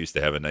dad used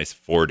to have a nice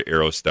Ford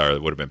Aerostar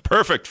that would have been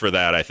perfect for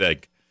that, I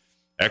think.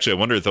 Actually, I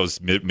wonder if those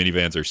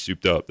minivans are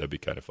souped up. That'd be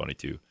kind of funny,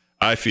 too.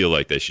 I feel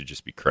like they should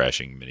just be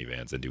crashing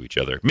minivans into each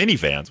other.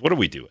 Minivans? What are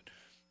we doing?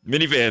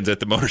 Minivans at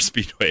the Motor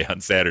Speedway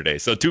on Saturday.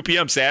 So 2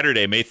 p.m.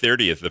 Saturday, May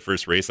 30th, the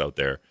first race out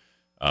there.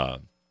 I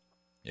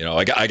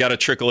got to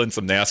trickle in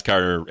some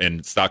NASCAR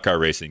and stock car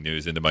racing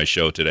news into my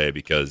show today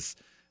because,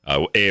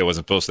 A, I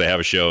wasn't supposed to have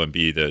a show, and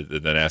B, the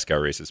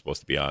NASCAR race is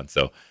supposed to be on.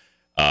 So,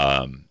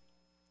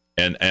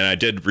 and I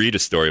did read a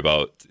story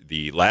about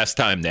the last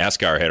time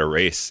NASCAR had a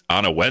race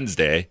on a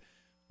Wednesday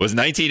was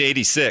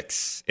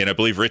 1986, and I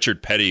believe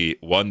Richard Petty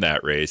won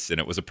that race, and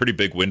it was a pretty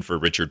big win for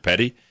Richard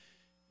Petty.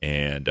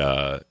 And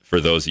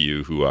for those of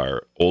you who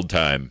are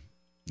old-time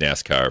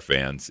NASCAR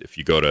fans, if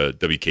you go to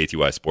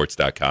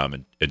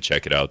WKTYSports.com and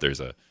check it out, there's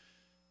a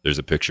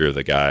picture of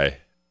the guy.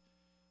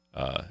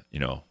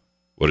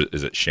 What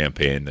is it?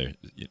 Champagne.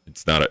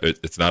 It's not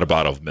a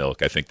bottle of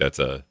milk. I think that's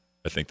a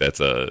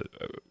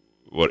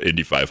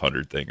Indy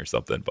 500 thing or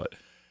something. But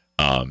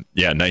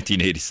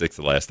 1986,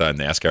 the last time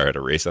NASCAR had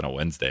a race on a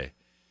Wednesday.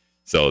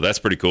 So that's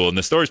pretty cool. And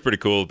the story's pretty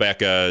cool.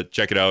 Check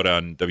it out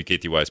on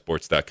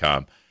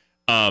WKTYSports.com.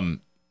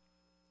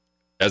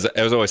 As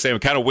I was saying, I'm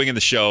kind of winging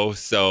the show.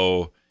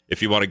 So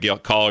if you want to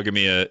call or give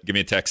me a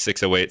text,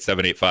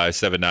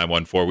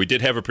 608-785-7914. We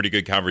did have a pretty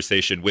good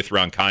conversation with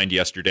Ron Kind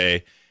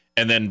yesterday.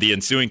 And then the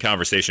ensuing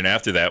conversation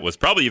after that was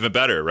probably even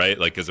better, right?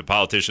 Like, because a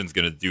politician's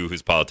going to do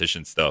his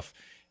politician stuff,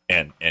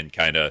 and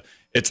kind of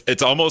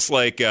it's almost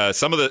like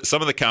some of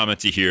the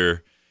comments you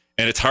hear,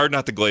 and it's hard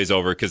not to glaze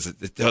over because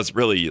it does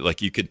really, like,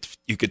 you could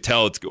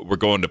tell we're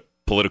going to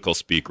political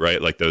speak,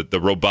 right? Like the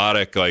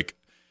robotic, like,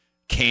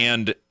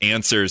 canned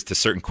answers to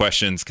certain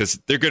questions, because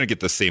they're going to get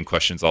the same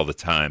questions all the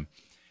time.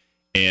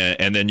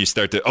 And then you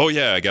start to,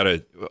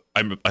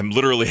 I'm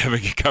literally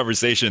having a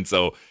conversation.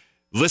 So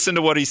listen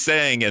to what he's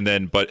saying. And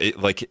then,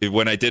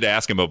 when I did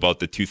ask him about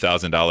the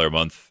 $2,000 a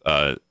month,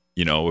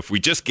 if we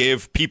just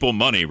gave people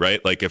money,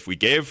 right? Like, if we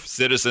gave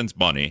citizens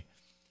money,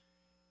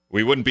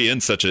 we wouldn't be in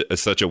such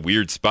a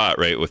weird spot,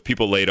 right? With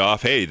people laid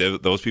off, hey,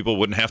 those people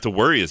wouldn't have to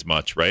worry as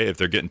much, right? If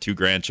they're getting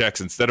 $2,000 checks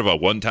instead of a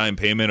one-time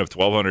payment of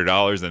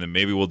 $1,200, and then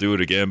maybe we'll do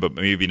it again, but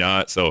maybe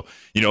not. So,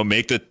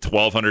 make the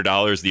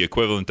 $1,200 the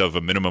equivalent of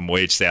a minimum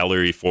wage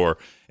salary for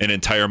an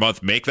entire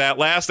month. Make that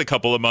last a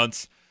couple of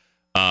months.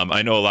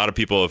 I know a lot of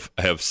people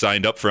have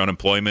signed up for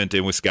unemployment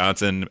in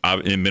Wisconsin,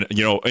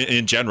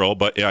 in general,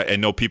 but I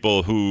know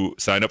people who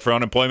signed up for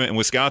unemployment in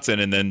Wisconsin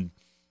and then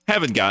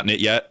haven't gotten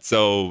it yet.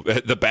 So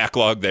the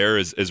backlog there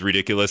is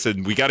ridiculous,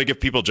 and we got to give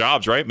people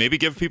jobs, right? Maybe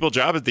give people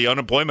jobs at the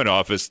unemployment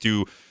office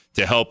to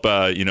help,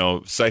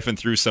 siphon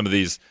through some of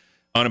these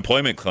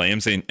unemployment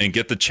claims and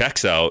get the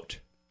checks out.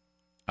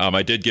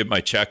 I did get my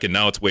check, and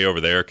now it's way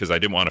over there because I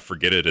didn't want to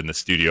forget it in the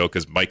studio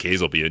because Mike Hayes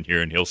will be in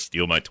here and he'll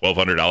steal my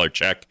 $1,200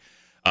 check.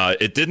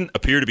 It didn't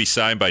appear to be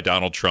signed by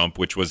Donald Trump,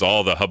 which was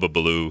all the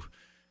hubbubaloo a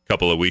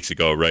couple of weeks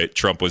ago, right?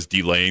 Trump was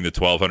delaying the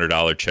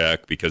 $1,200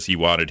 check because he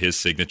wanted his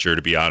signature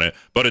to be on it.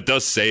 But it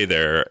does say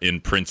there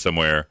in print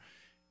somewhere,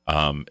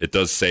 it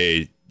does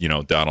say,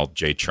 Donald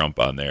J. Trump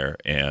on there.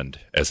 And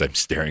as I'm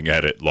staring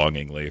at it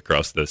longingly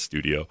across the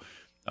studio.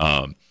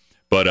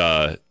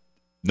 But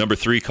number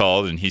 3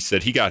 called, and he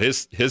said he got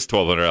his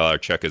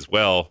 $1,200 check as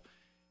well.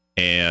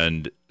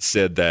 and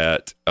said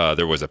that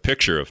there was a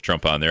picture of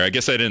Trump on there. I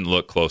guess I didn't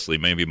look closely.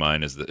 Maybe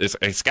mine is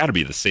it's got to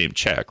be the same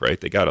check, right?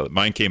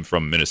 Mine came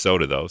from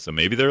Minnesota though, so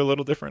maybe they're a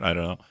little different. I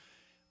don't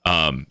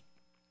know.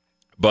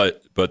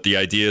 But the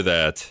idea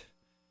that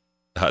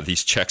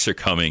these checks are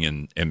coming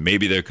and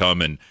maybe they're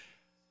coming.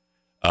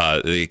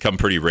 They come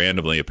pretty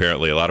randomly.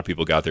 Apparently, a lot of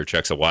people got their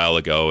checks a while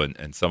ago,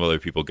 and some other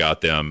people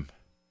got them,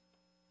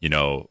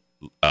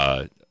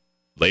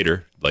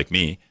 later, like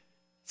me.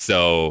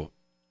 So,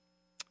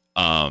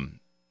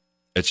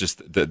 it's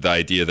just the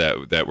idea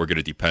that we're going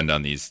to depend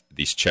on these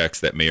checks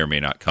that may or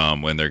may not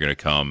come. When they're going to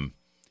come,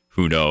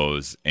 who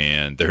knows?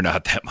 And they're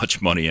not that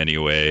much money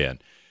anyway.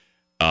 And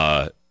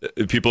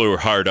people who are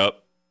hard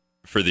up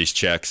for these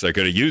checks are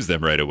going to use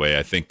them right away.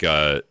 I think.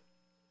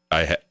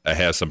 I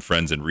have some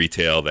friends in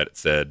retail that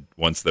said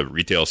once their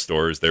retail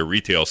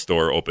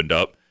store opened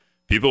up,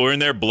 people were in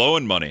there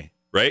blowing money,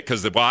 right?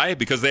 Why?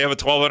 Because they have a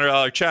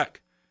 $1,200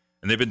 check,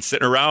 and they've been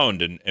sitting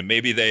around, and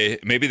maybe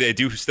they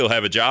do still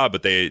have a job,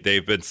 but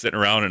they've been sitting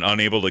around and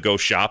unable to go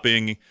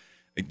shopping,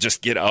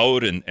 just get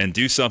out and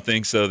do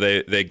something. So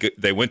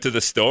they went to the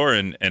store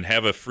and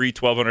have a free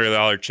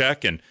 $1,200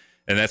 check, and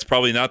that's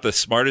probably not the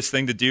smartest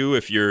thing to do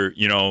if you're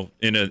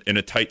in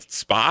a tight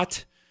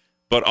spot,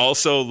 but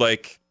also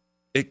like.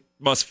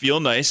 Must feel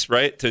nice,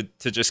 right?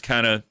 To just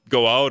kind of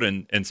go out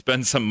and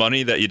spend some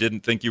money that you didn't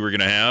think you were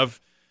going to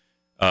have.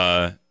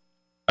 And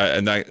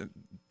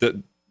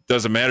that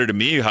doesn't matter to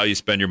me how you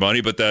spend your money,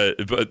 but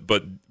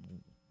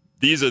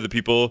these are the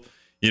people,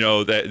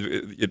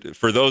 that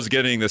for those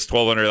getting this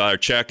 $1,200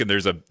 check, and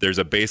there's a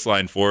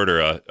baseline for it,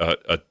 or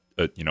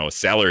a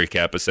salary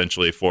cap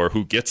essentially for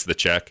who gets the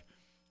check.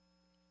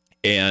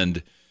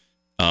 And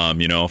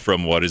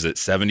from what is it,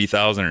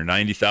 70,000 or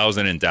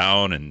 90,000 and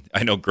down. And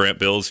I know Grant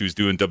Bills, who's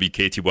doing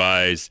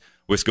WKTY's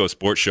Wisco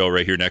Sports Show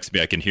right here next to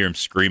me. I can hear him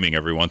screaming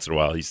every once in a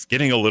while. He's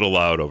getting a little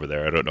loud over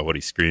there. I don't know what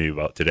he's screaming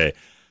about today,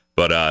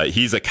 but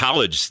he's a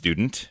college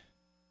student,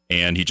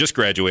 and he just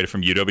graduated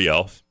from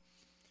UWL.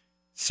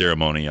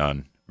 Ceremony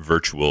on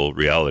virtual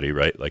reality,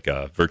 right? Like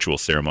a virtual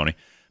ceremony.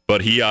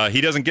 But he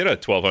doesn't get a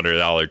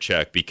 $1,200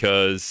 check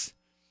because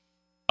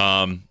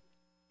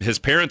his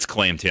parents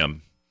claimed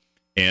him.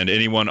 And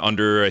anyone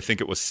under, I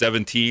think it was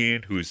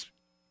 17, the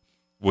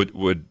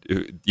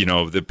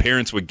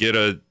parents would get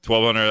a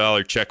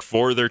 $1,200 check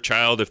for their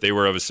child if they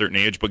were of a certain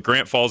age. But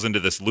Grant falls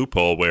into this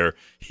loophole where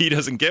he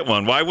doesn't get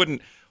one. Why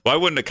wouldn't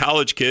a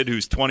college kid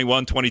who's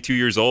 21, 22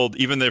 years old,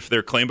 even if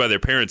they're claimed by their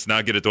parents,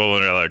 not get a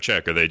 $1,200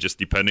 check? Are they just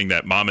depending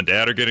that mom and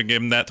dad are going to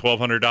give them that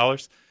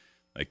 $1,200?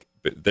 Like,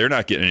 they're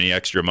not getting any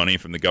extra money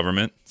from the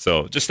government.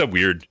 So just a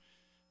weird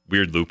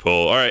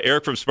loophole. All right,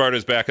 Eric from Sparta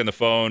is back on the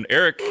phone.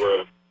 Eric.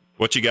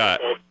 What you got?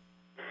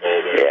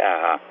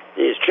 Yeah,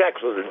 these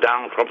checks with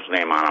Donald Trump's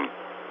name on them.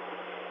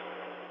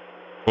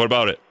 What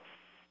about it?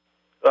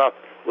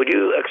 Would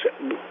you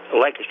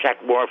like to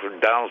check more for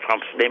Donald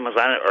Trump's name was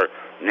on it or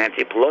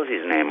Nancy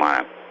Pelosi's name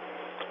on it?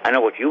 I know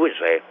what you would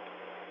say.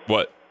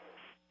 What?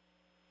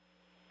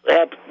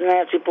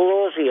 Nancy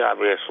Pelosi,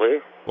 obviously.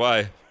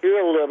 Why? You're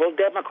a liberal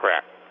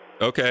Democrat.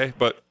 Okay,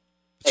 but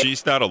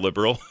she's not a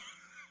liberal.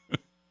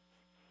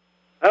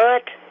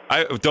 What?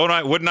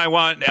 Wouldn't I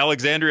want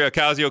Alexandria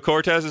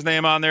Ocasio-Cortez's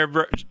name on there,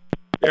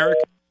 Eric?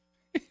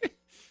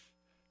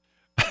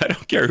 I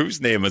don't care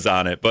whose name is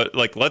on it, but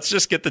let's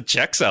just get the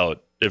checks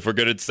out if we're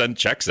going to send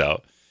checks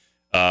out.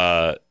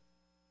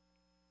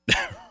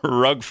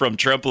 Rug from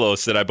Trempolo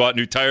said, I bought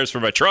new tires for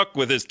my truck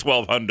with his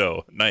 12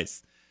 hundo.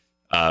 Nice.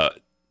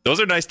 Those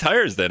are nice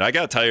tires then. I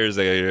got tires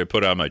that I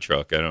put on my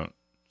truck. I don't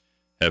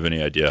have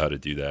any idea how to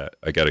do that.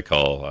 I got to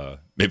call, I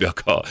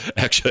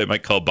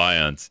might call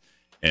Bions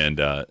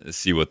and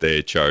see what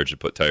they charge to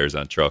put tires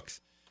on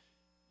trucks.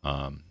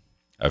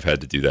 I've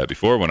had to do that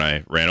before when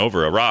I ran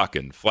over a rock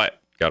and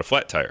got a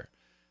flat tire.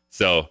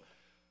 So,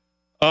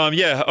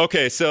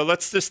 okay. So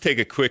let's just take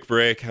a quick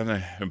break. I'm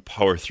gonna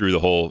power through the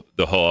whole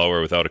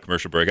hour without a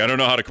commercial break. I don't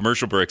know how the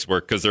commercial breaks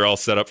work because they're all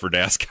set up for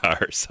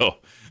NASCAR. So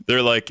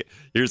they're like,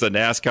 here's a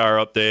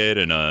NASCAR update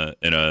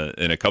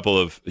and a couple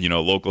of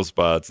local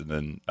spots, and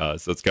then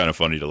so it's kind of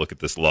funny to look at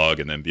this log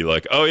and then be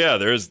like, oh yeah,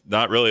 there's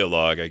not really a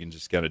log. I can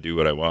just kind of do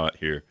what I want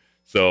here.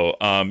 So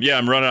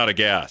I'm running out of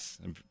gas.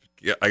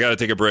 I got to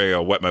take a break.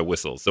 I'll wet my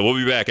whistle. So we'll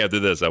be back after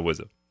this. I'm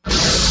Wizard.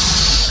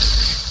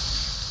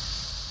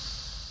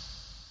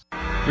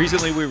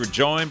 Recently, we were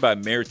joined by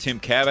Mayor Tim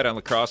Kabat on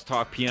La Crosse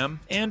Talk PM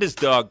and his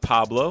dog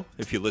Pablo.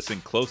 If you listen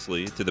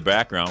closely to the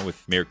background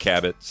with Mayor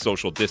Kabat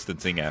social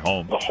distancing at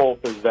home. The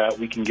hope is that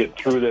we can get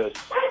through this,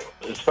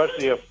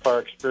 especially if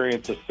our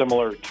experience is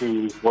similar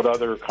to what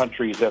other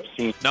countries have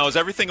seen. Now, is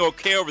everything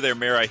okay over there,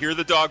 Mayor? I hear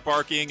the dog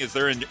barking. Is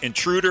there an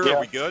intruder? Yeah.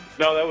 Are we good?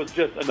 No, that was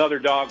just another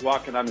dog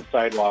walking on the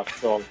sidewalk,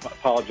 so I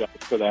apologize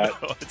for that.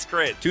 Oh, that's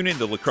great. Tune in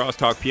to La Crosse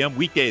Talk PM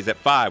weekdays at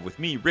 5 with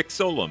me, Rick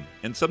Solem,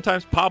 and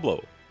sometimes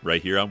Pablo,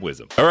 right here on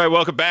Wisdom. All right,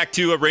 welcome back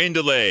to a rain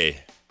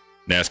delay.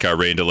 NASCAR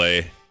rain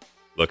delay.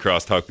 La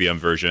Crosse Talk PM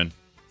version.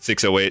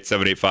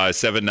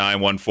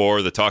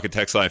 608-785-7914. The talk and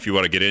text line if you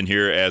want to get in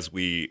here as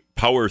we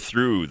power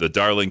through the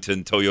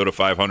Darlington Toyota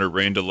 500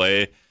 rain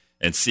delay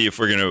and see if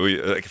we're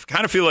gonna. I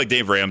kind of feel like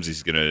Dave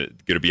Ramsey's gonna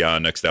be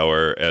on next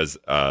hour as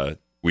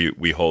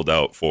we hold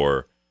out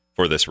for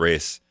this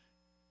race.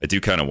 I do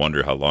kind of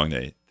wonder how long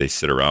they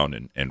sit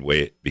around and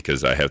wait,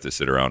 because I have to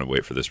sit around and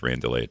wait for this rain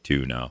delay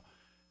too now.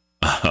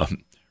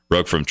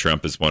 Rug from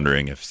Trump is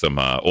wondering if some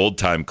old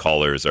time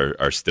callers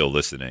are still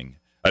listening.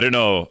 I don't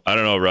know,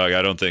 Rug.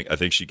 I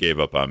think she gave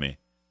up on me.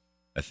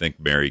 I think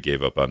Mary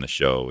gave up on the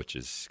show, which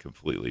is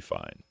completely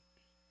fine.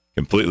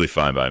 Completely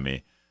fine by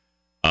me.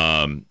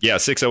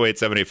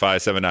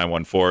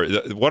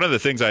 608-785-7914. One of the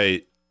things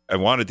I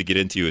wanted to get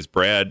into is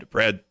Brad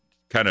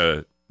kind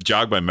of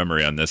jogged my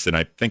memory on this, and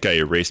I think I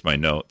erased my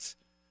notes.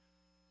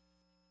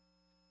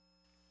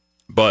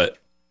 But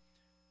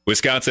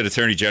Wisconsin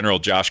Attorney General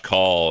Josh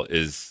Kaul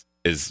is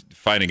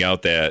finding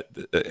out that,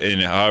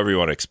 and however you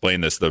want to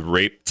explain this, the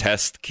rape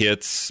test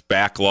kits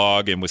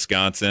backlog in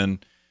Wisconsin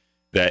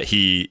that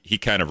he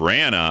kind of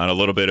ran on a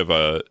little bit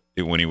of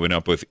when he went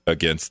up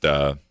against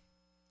the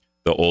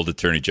old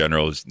Attorney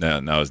General.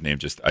 Now his name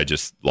I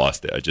just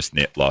lost it. I just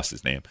lost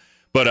his name.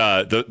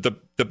 But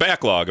the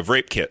backlog of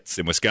rape kits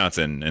in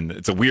Wisconsin, and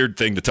it's a weird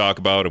thing to talk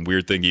about and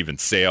weird thing to even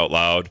say out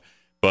loud,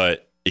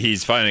 but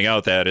he's finding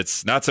out that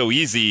it's not so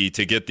easy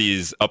to get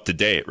these up to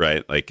date,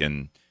 right?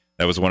 And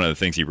that was one of the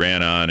things he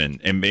ran on,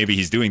 and maybe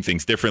he's doing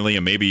things differently,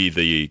 and maybe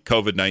the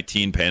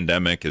COVID-19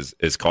 pandemic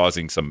is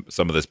causing some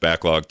of this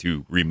backlog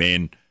to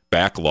remain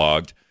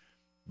backlogged.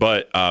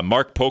 But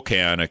Mark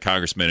Pocan, a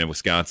congressman in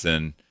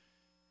Wisconsin,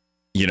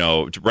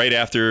 right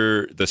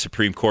after the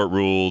Supreme Court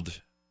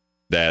ruled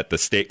that the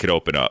state could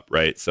open up,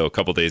 right? So a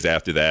couple days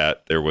after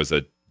that, there was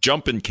a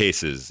jump in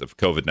cases of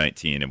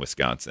COVID-19 in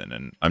Wisconsin,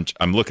 and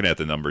I'm looking at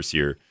the numbers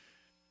here,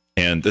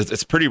 and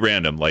it's pretty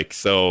random.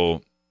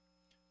 So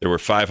there were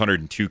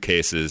 502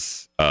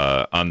 cases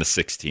on the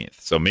 16th.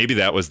 So maybe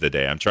that was the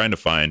day. I'm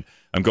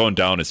going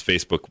down his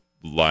Facebook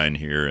line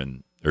here,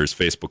 and there's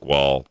Facebook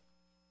wall.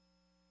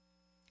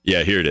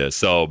 Yeah, here it is.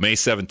 So May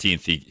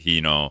 17th,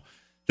 he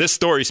this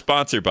story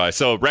sponsored by,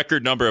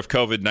 record number of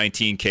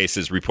COVID-19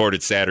 cases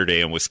reported Saturday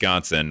in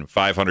Wisconsin,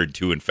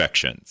 502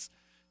 infections.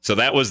 So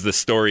that was the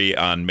story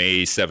on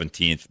May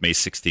 17th, May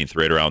 16th,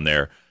 right around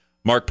there.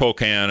 Mark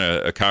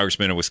Pocan, a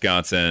congressman in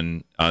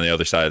Wisconsin on the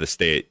other side of the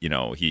state,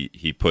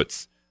 he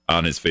puts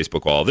on his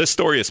Facebook wall, this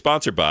story is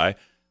sponsored by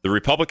the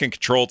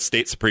Republican-controlled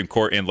state Supreme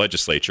Court and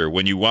legislature.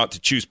 When you want to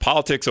choose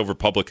politics over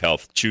public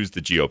health, choose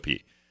the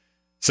GOP.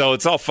 So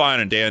it's all fine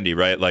and dandy,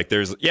 right?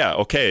 There's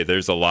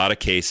a lot of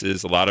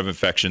cases, a lot of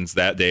infections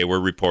that day were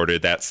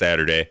reported that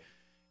Saturday,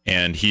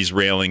 and he's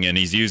railing, and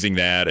he's using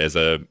that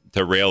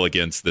to rail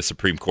against the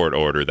Supreme Court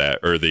order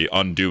or the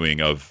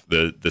undoing of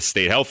the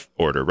state health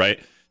order, right?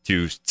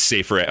 To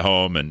safer at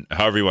home, and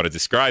however you want to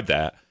describe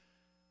that.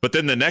 But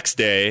then the next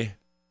day,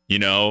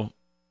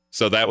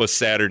 so that was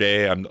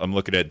Saturday. I'm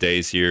looking at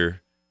days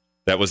here.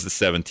 That was the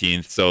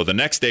 17th. So the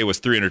next day was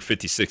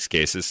 356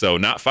 cases. So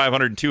not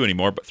 502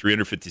 anymore, but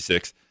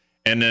 356.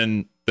 And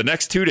then the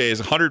next 2 days,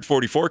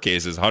 144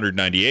 cases,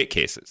 198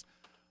 cases.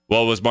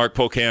 Well, was Mark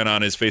Pocan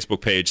on his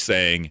Facebook page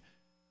saying,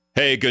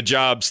 hey, good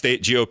job,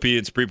 state GOP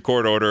and Supreme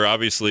Court order.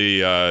 Obviously,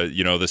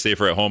 the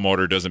safer at home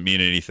order doesn't mean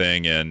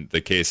anything, and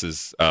the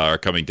cases are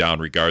coming down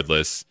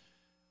regardless.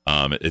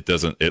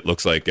 It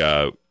looks like,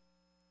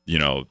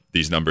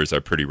 these numbers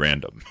are pretty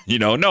random.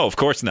 No, of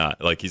course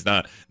not. He's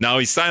not. Now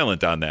he's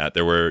silent on that.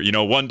 There were,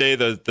 one day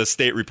the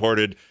state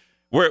reported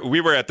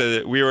we were at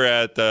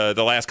the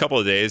last couple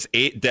of days,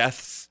 8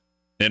 deaths.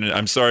 And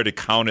I'm sorry to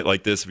count it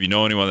like this. If you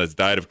know anyone that's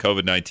died of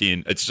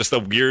COVID-19, it's just a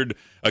weird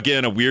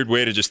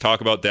way to just talk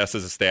about deaths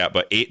as a stat.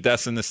 But 8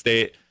 deaths in the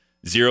state,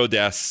 0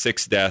 deaths,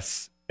 6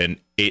 deaths, and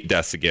 8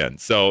 deaths again.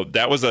 So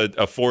that was a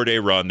 4-day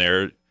run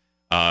there.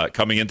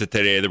 Coming into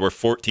today, there were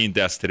 14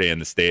 deaths today in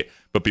the state.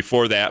 But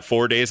before that,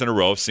 4 days in a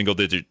row, single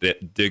digit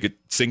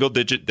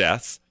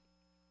deaths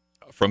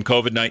from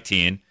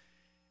COVID-19.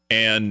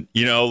 And,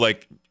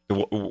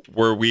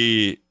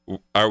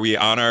 are we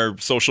on our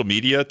social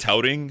media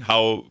touting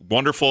how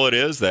wonderful it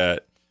is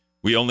that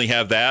we only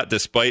have that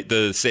despite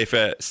the safe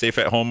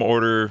at home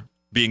order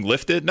being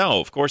lifted? No,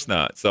 of course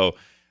not. So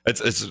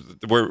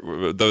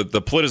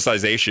the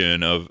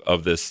politicization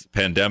of this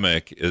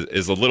pandemic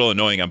is a little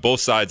annoying on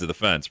both sides of the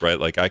fence,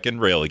 right? I can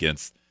rail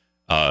against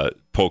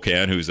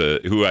Pocan,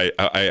 who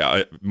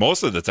I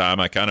most of the time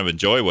I kind of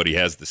enjoy what he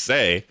has to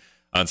say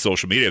on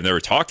social media. I've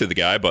never talked to the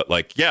guy, but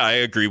I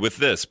agree with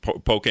this.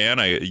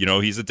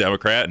 Pocan, he's a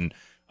Democrat, and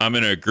I'm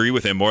going to agree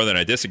with him more than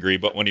I disagree.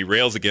 But when he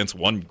rails against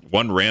one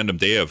random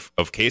day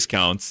of case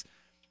counts,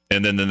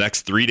 and then the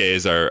next 3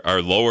 days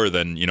are lower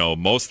than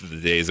most of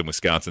the days in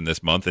Wisconsin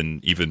this month,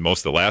 and even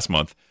most of last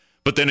month.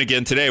 But then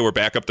again, today we're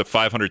back up to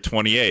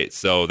 528.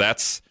 So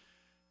that's,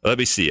 let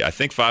me see. I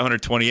think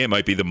 528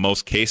 might be the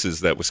most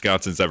cases that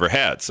Wisconsin's ever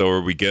had. So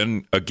are we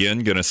again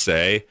going to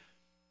say,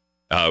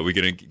 we're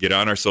going to get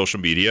on our social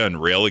media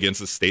and rail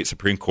against the state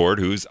Supreme Court,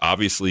 who's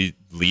obviously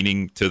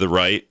leaning to the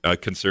right,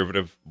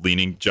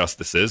 conservative-leaning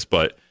justices.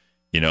 But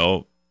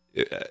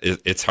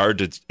it's hard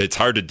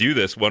to do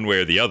this one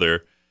way or the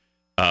other.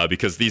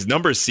 because these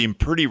numbers seem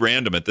pretty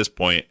random at this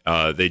point.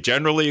 They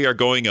generally are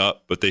going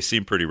up, but they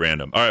seem pretty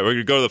random. All right, we're going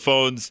to go to the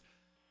phones.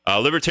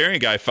 Libertarian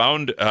guy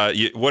found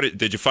what?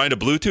 Did you find a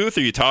Bluetooth,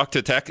 or you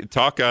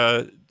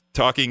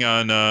talking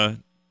on,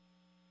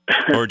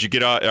 or did you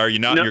get out? Are you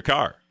not in your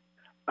car?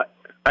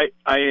 I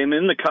am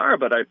in the car,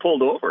 but I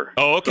pulled over.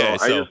 Oh, okay.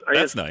 So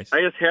that's nice. nice.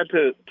 I just had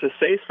to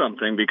say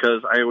something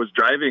because I was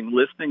driving,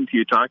 listening to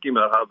you talking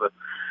about how the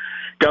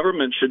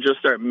government should just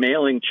start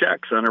mailing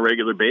checks on a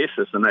regular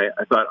basis, and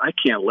I thought, I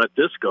can't let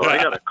this go. I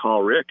got to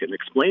call Rick and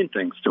explain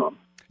things to him.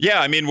 Yeah,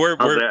 I mean,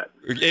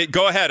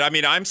 go ahead. I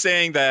mean, I'm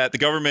saying that the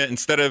government,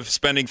 instead of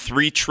spending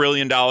 $3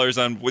 trillion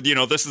on,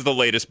 this is the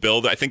latest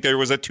bill. I think there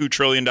was a $2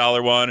 trillion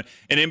one,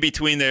 and in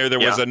between there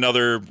was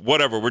another,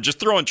 whatever. We're just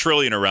throwing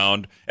trillion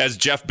around as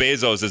Jeff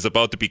Bezos is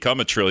about to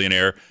become a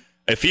trillionaire.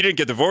 If he didn't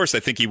get divorced,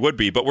 I think he would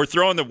be. But we're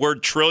throwing the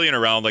word trillion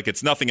around like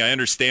it's nothing. I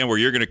understand where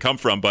you're going to come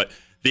from, but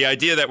the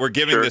idea that we're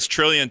giving this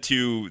trillion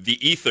to the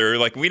ether,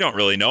 like, we don't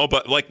really know.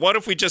 But, like, what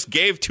if we just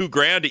gave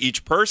 $2,000 to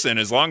each person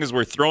as long as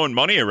we're throwing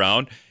money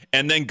around?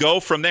 And then go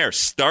from there.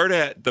 Start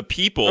at the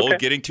people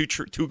getting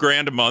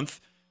 $2,000 a month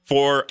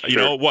for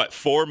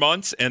 4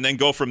 months, and then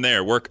go from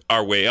there. Work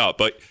our way up.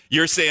 But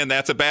you're saying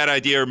that's a bad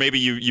idea, or maybe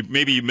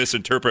you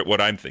misinterpret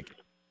what I'm thinking.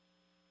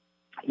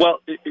 Well,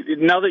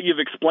 now that you've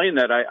explained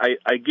that,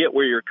 I get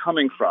where you're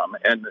coming from,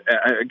 and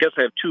I guess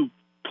I have 2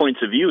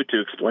 points of view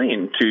to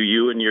explain to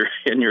you and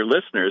your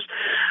listeners.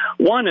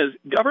 One is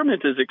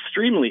government is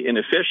extremely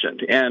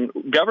inefficient, and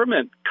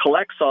government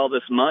collects all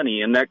this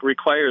money, and that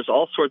requires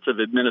all sorts of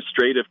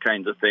administrative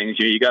kinds of things.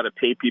 You got to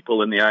pay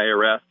people in the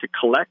IRS to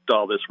collect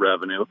all this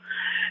revenue.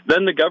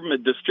 Then the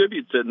government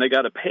distributes it, and they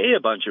got to pay a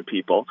bunch of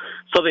people.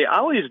 So they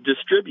always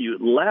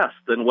distribute less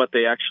than what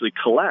they actually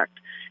collect.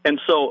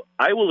 And so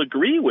I will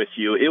agree with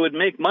you. It would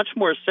make much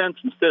more sense,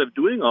 instead of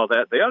doing all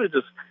that, they ought to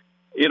just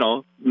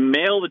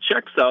mail the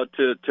checks out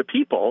to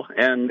people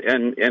and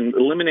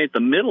eliminate the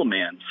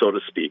middleman, so to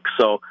speak.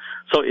 So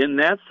in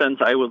that sense,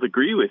 I will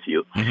agree with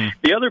you. Mm-hmm.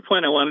 The other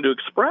point I wanted to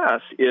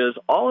express is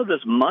all of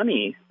this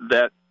money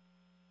that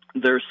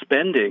they're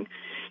spending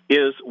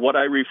is what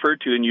I refer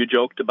to, and you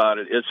joked about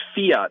it, is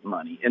fiat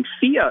money. And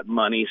fiat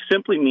money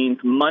simply means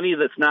money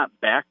that's not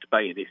backed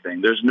by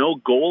anything. There's no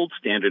gold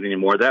standard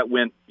anymore. That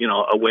went,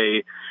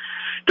 away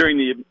during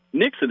the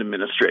Nixon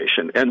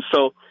administration. And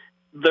so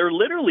they're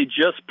literally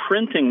just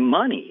printing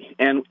money.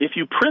 And if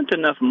you print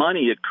enough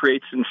money, it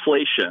creates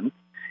inflation.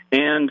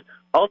 And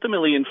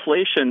ultimately,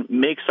 inflation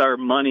makes our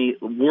money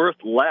worth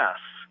less,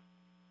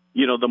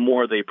 the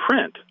more they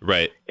print.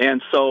 Right.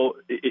 And so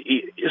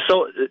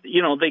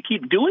they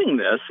keep doing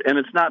this, and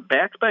it's not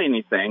backed by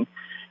anything.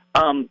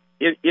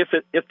 If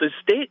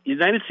the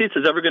United States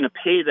is ever going to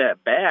pay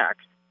that back,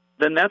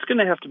 then that's going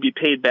to have to be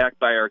paid back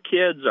by our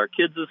kids'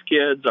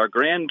 kids, our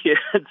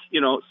grandkids,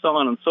 so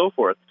on and so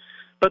forth.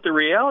 But the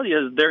reality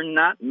is they're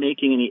not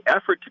making any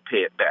effort to pay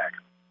it back.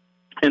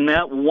 And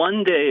that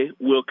one day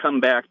will come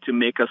back to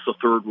make us a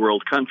third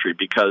world country,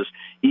 because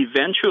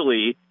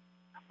eventually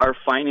our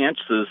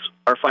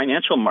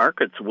financial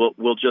markets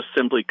will just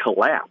simply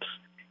collapse.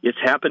 It's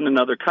happened in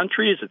other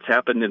countries. It's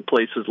happened in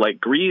places like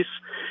Greece.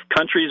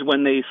 Countries,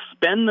 when they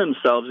spend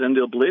themselves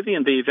into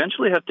oblivion, they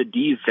eventually have to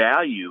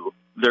devalue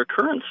their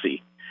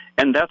currency.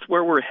 And that's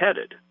where we're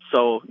headed.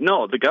 So,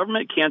 no, the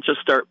government can't just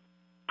start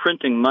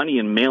printing money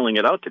and mailing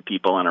it out to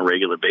people on a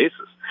regular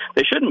basis.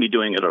 They shouldn't be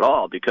doing it at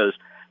all, because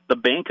the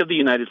Bank of the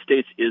United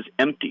States is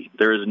empty.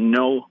 There is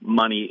no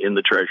money in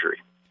the Treasury.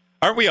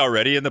 Aren't we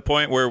already in the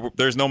point where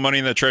there's no money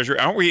in the Treasury?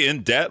 Aren't we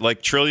in debt,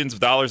 like trillions of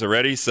dollars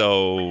already?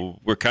 So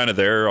we're kind of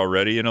there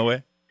already in a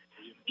way?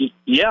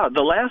 Yeah,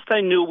 the last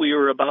I knew, we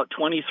were about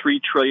 $23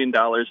 trillion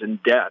in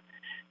debt.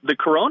 The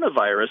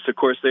coronavirus, of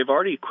course, they've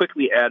already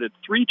quickly added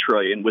 $3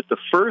 trillion with the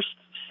first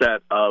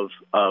set of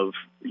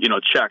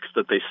checks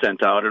that they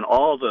sent out, and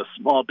all the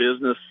small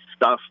business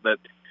stuff that,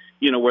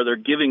 where they're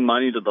giving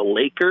money to the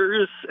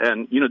Lakers,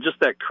 and, just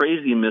that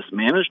crazy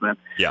mismanagement.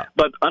 Yeah.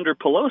 But under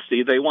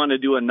Pelosi, they want to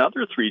do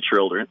another $3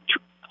 trillion.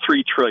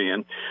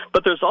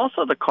 But there's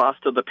also the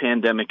cost of the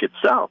pandemic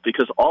itself,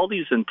 because all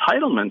these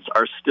entitlements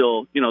are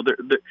still,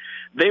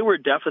 they were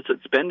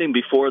deficit spending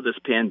before this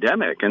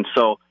pandemic. And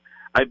so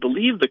I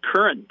believe the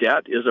current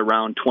debt is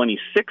around $26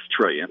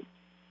 trillion.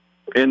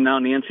 And now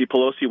Nancy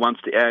Pelosi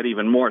wants to add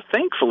even more.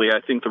 Thankfully, I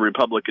think the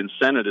Republican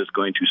Senate is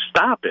going to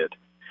stop it.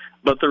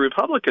 But the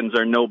Republicans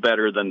are no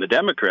better than the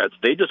Democrats.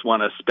 They just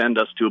want to spend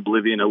us to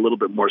oblivion a little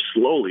bit more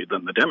slowly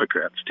than the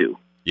Democrats do.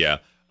 Yeah.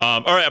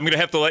 All right, I'm going to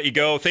have to let you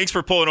go. Thanks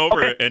for pulling over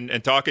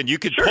and talking. You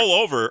could pull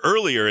over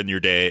earlier in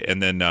your day,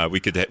 and then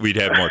we'd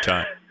have more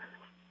time.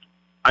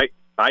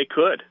 I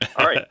could.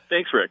 All right.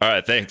 Thanks, Rick. All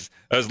right, thanks.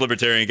 That was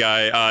Libertarian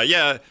guy.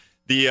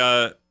 There's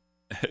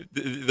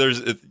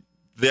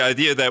the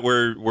idea that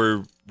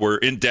we're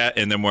in debt,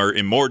 and then we're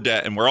in more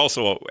debt, and we're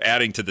also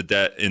adding to the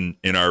debt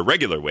in our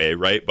regular way,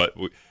 right? But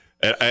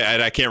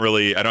I can't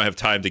really. I don't have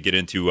time to get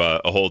into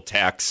a whole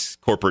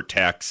corporate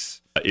tax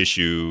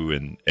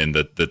issue and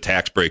the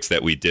tax breaks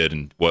that we did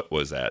in, what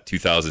was that,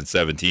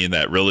 2017,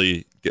 that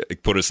really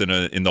put us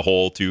in the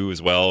hole too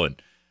as well.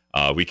 And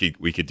We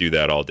could do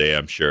that all day,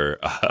 I'm sure.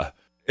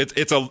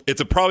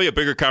 It's probably a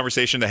bigger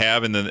conversation to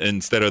have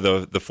instead of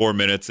the 4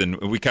 minutes, and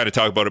we kind of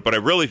talk about it. But I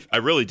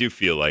really do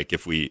feel like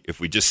if we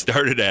just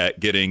started at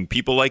getting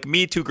people like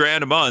me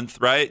 $2,000 a month,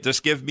 right?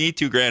 Just give me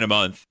 $2,000 a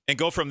month and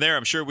go from there.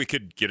 I'm sure we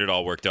could get it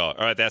all worked out.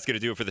 All right, that's going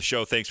to do it for the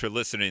show. Thanks for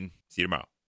listening. See you tomorrow.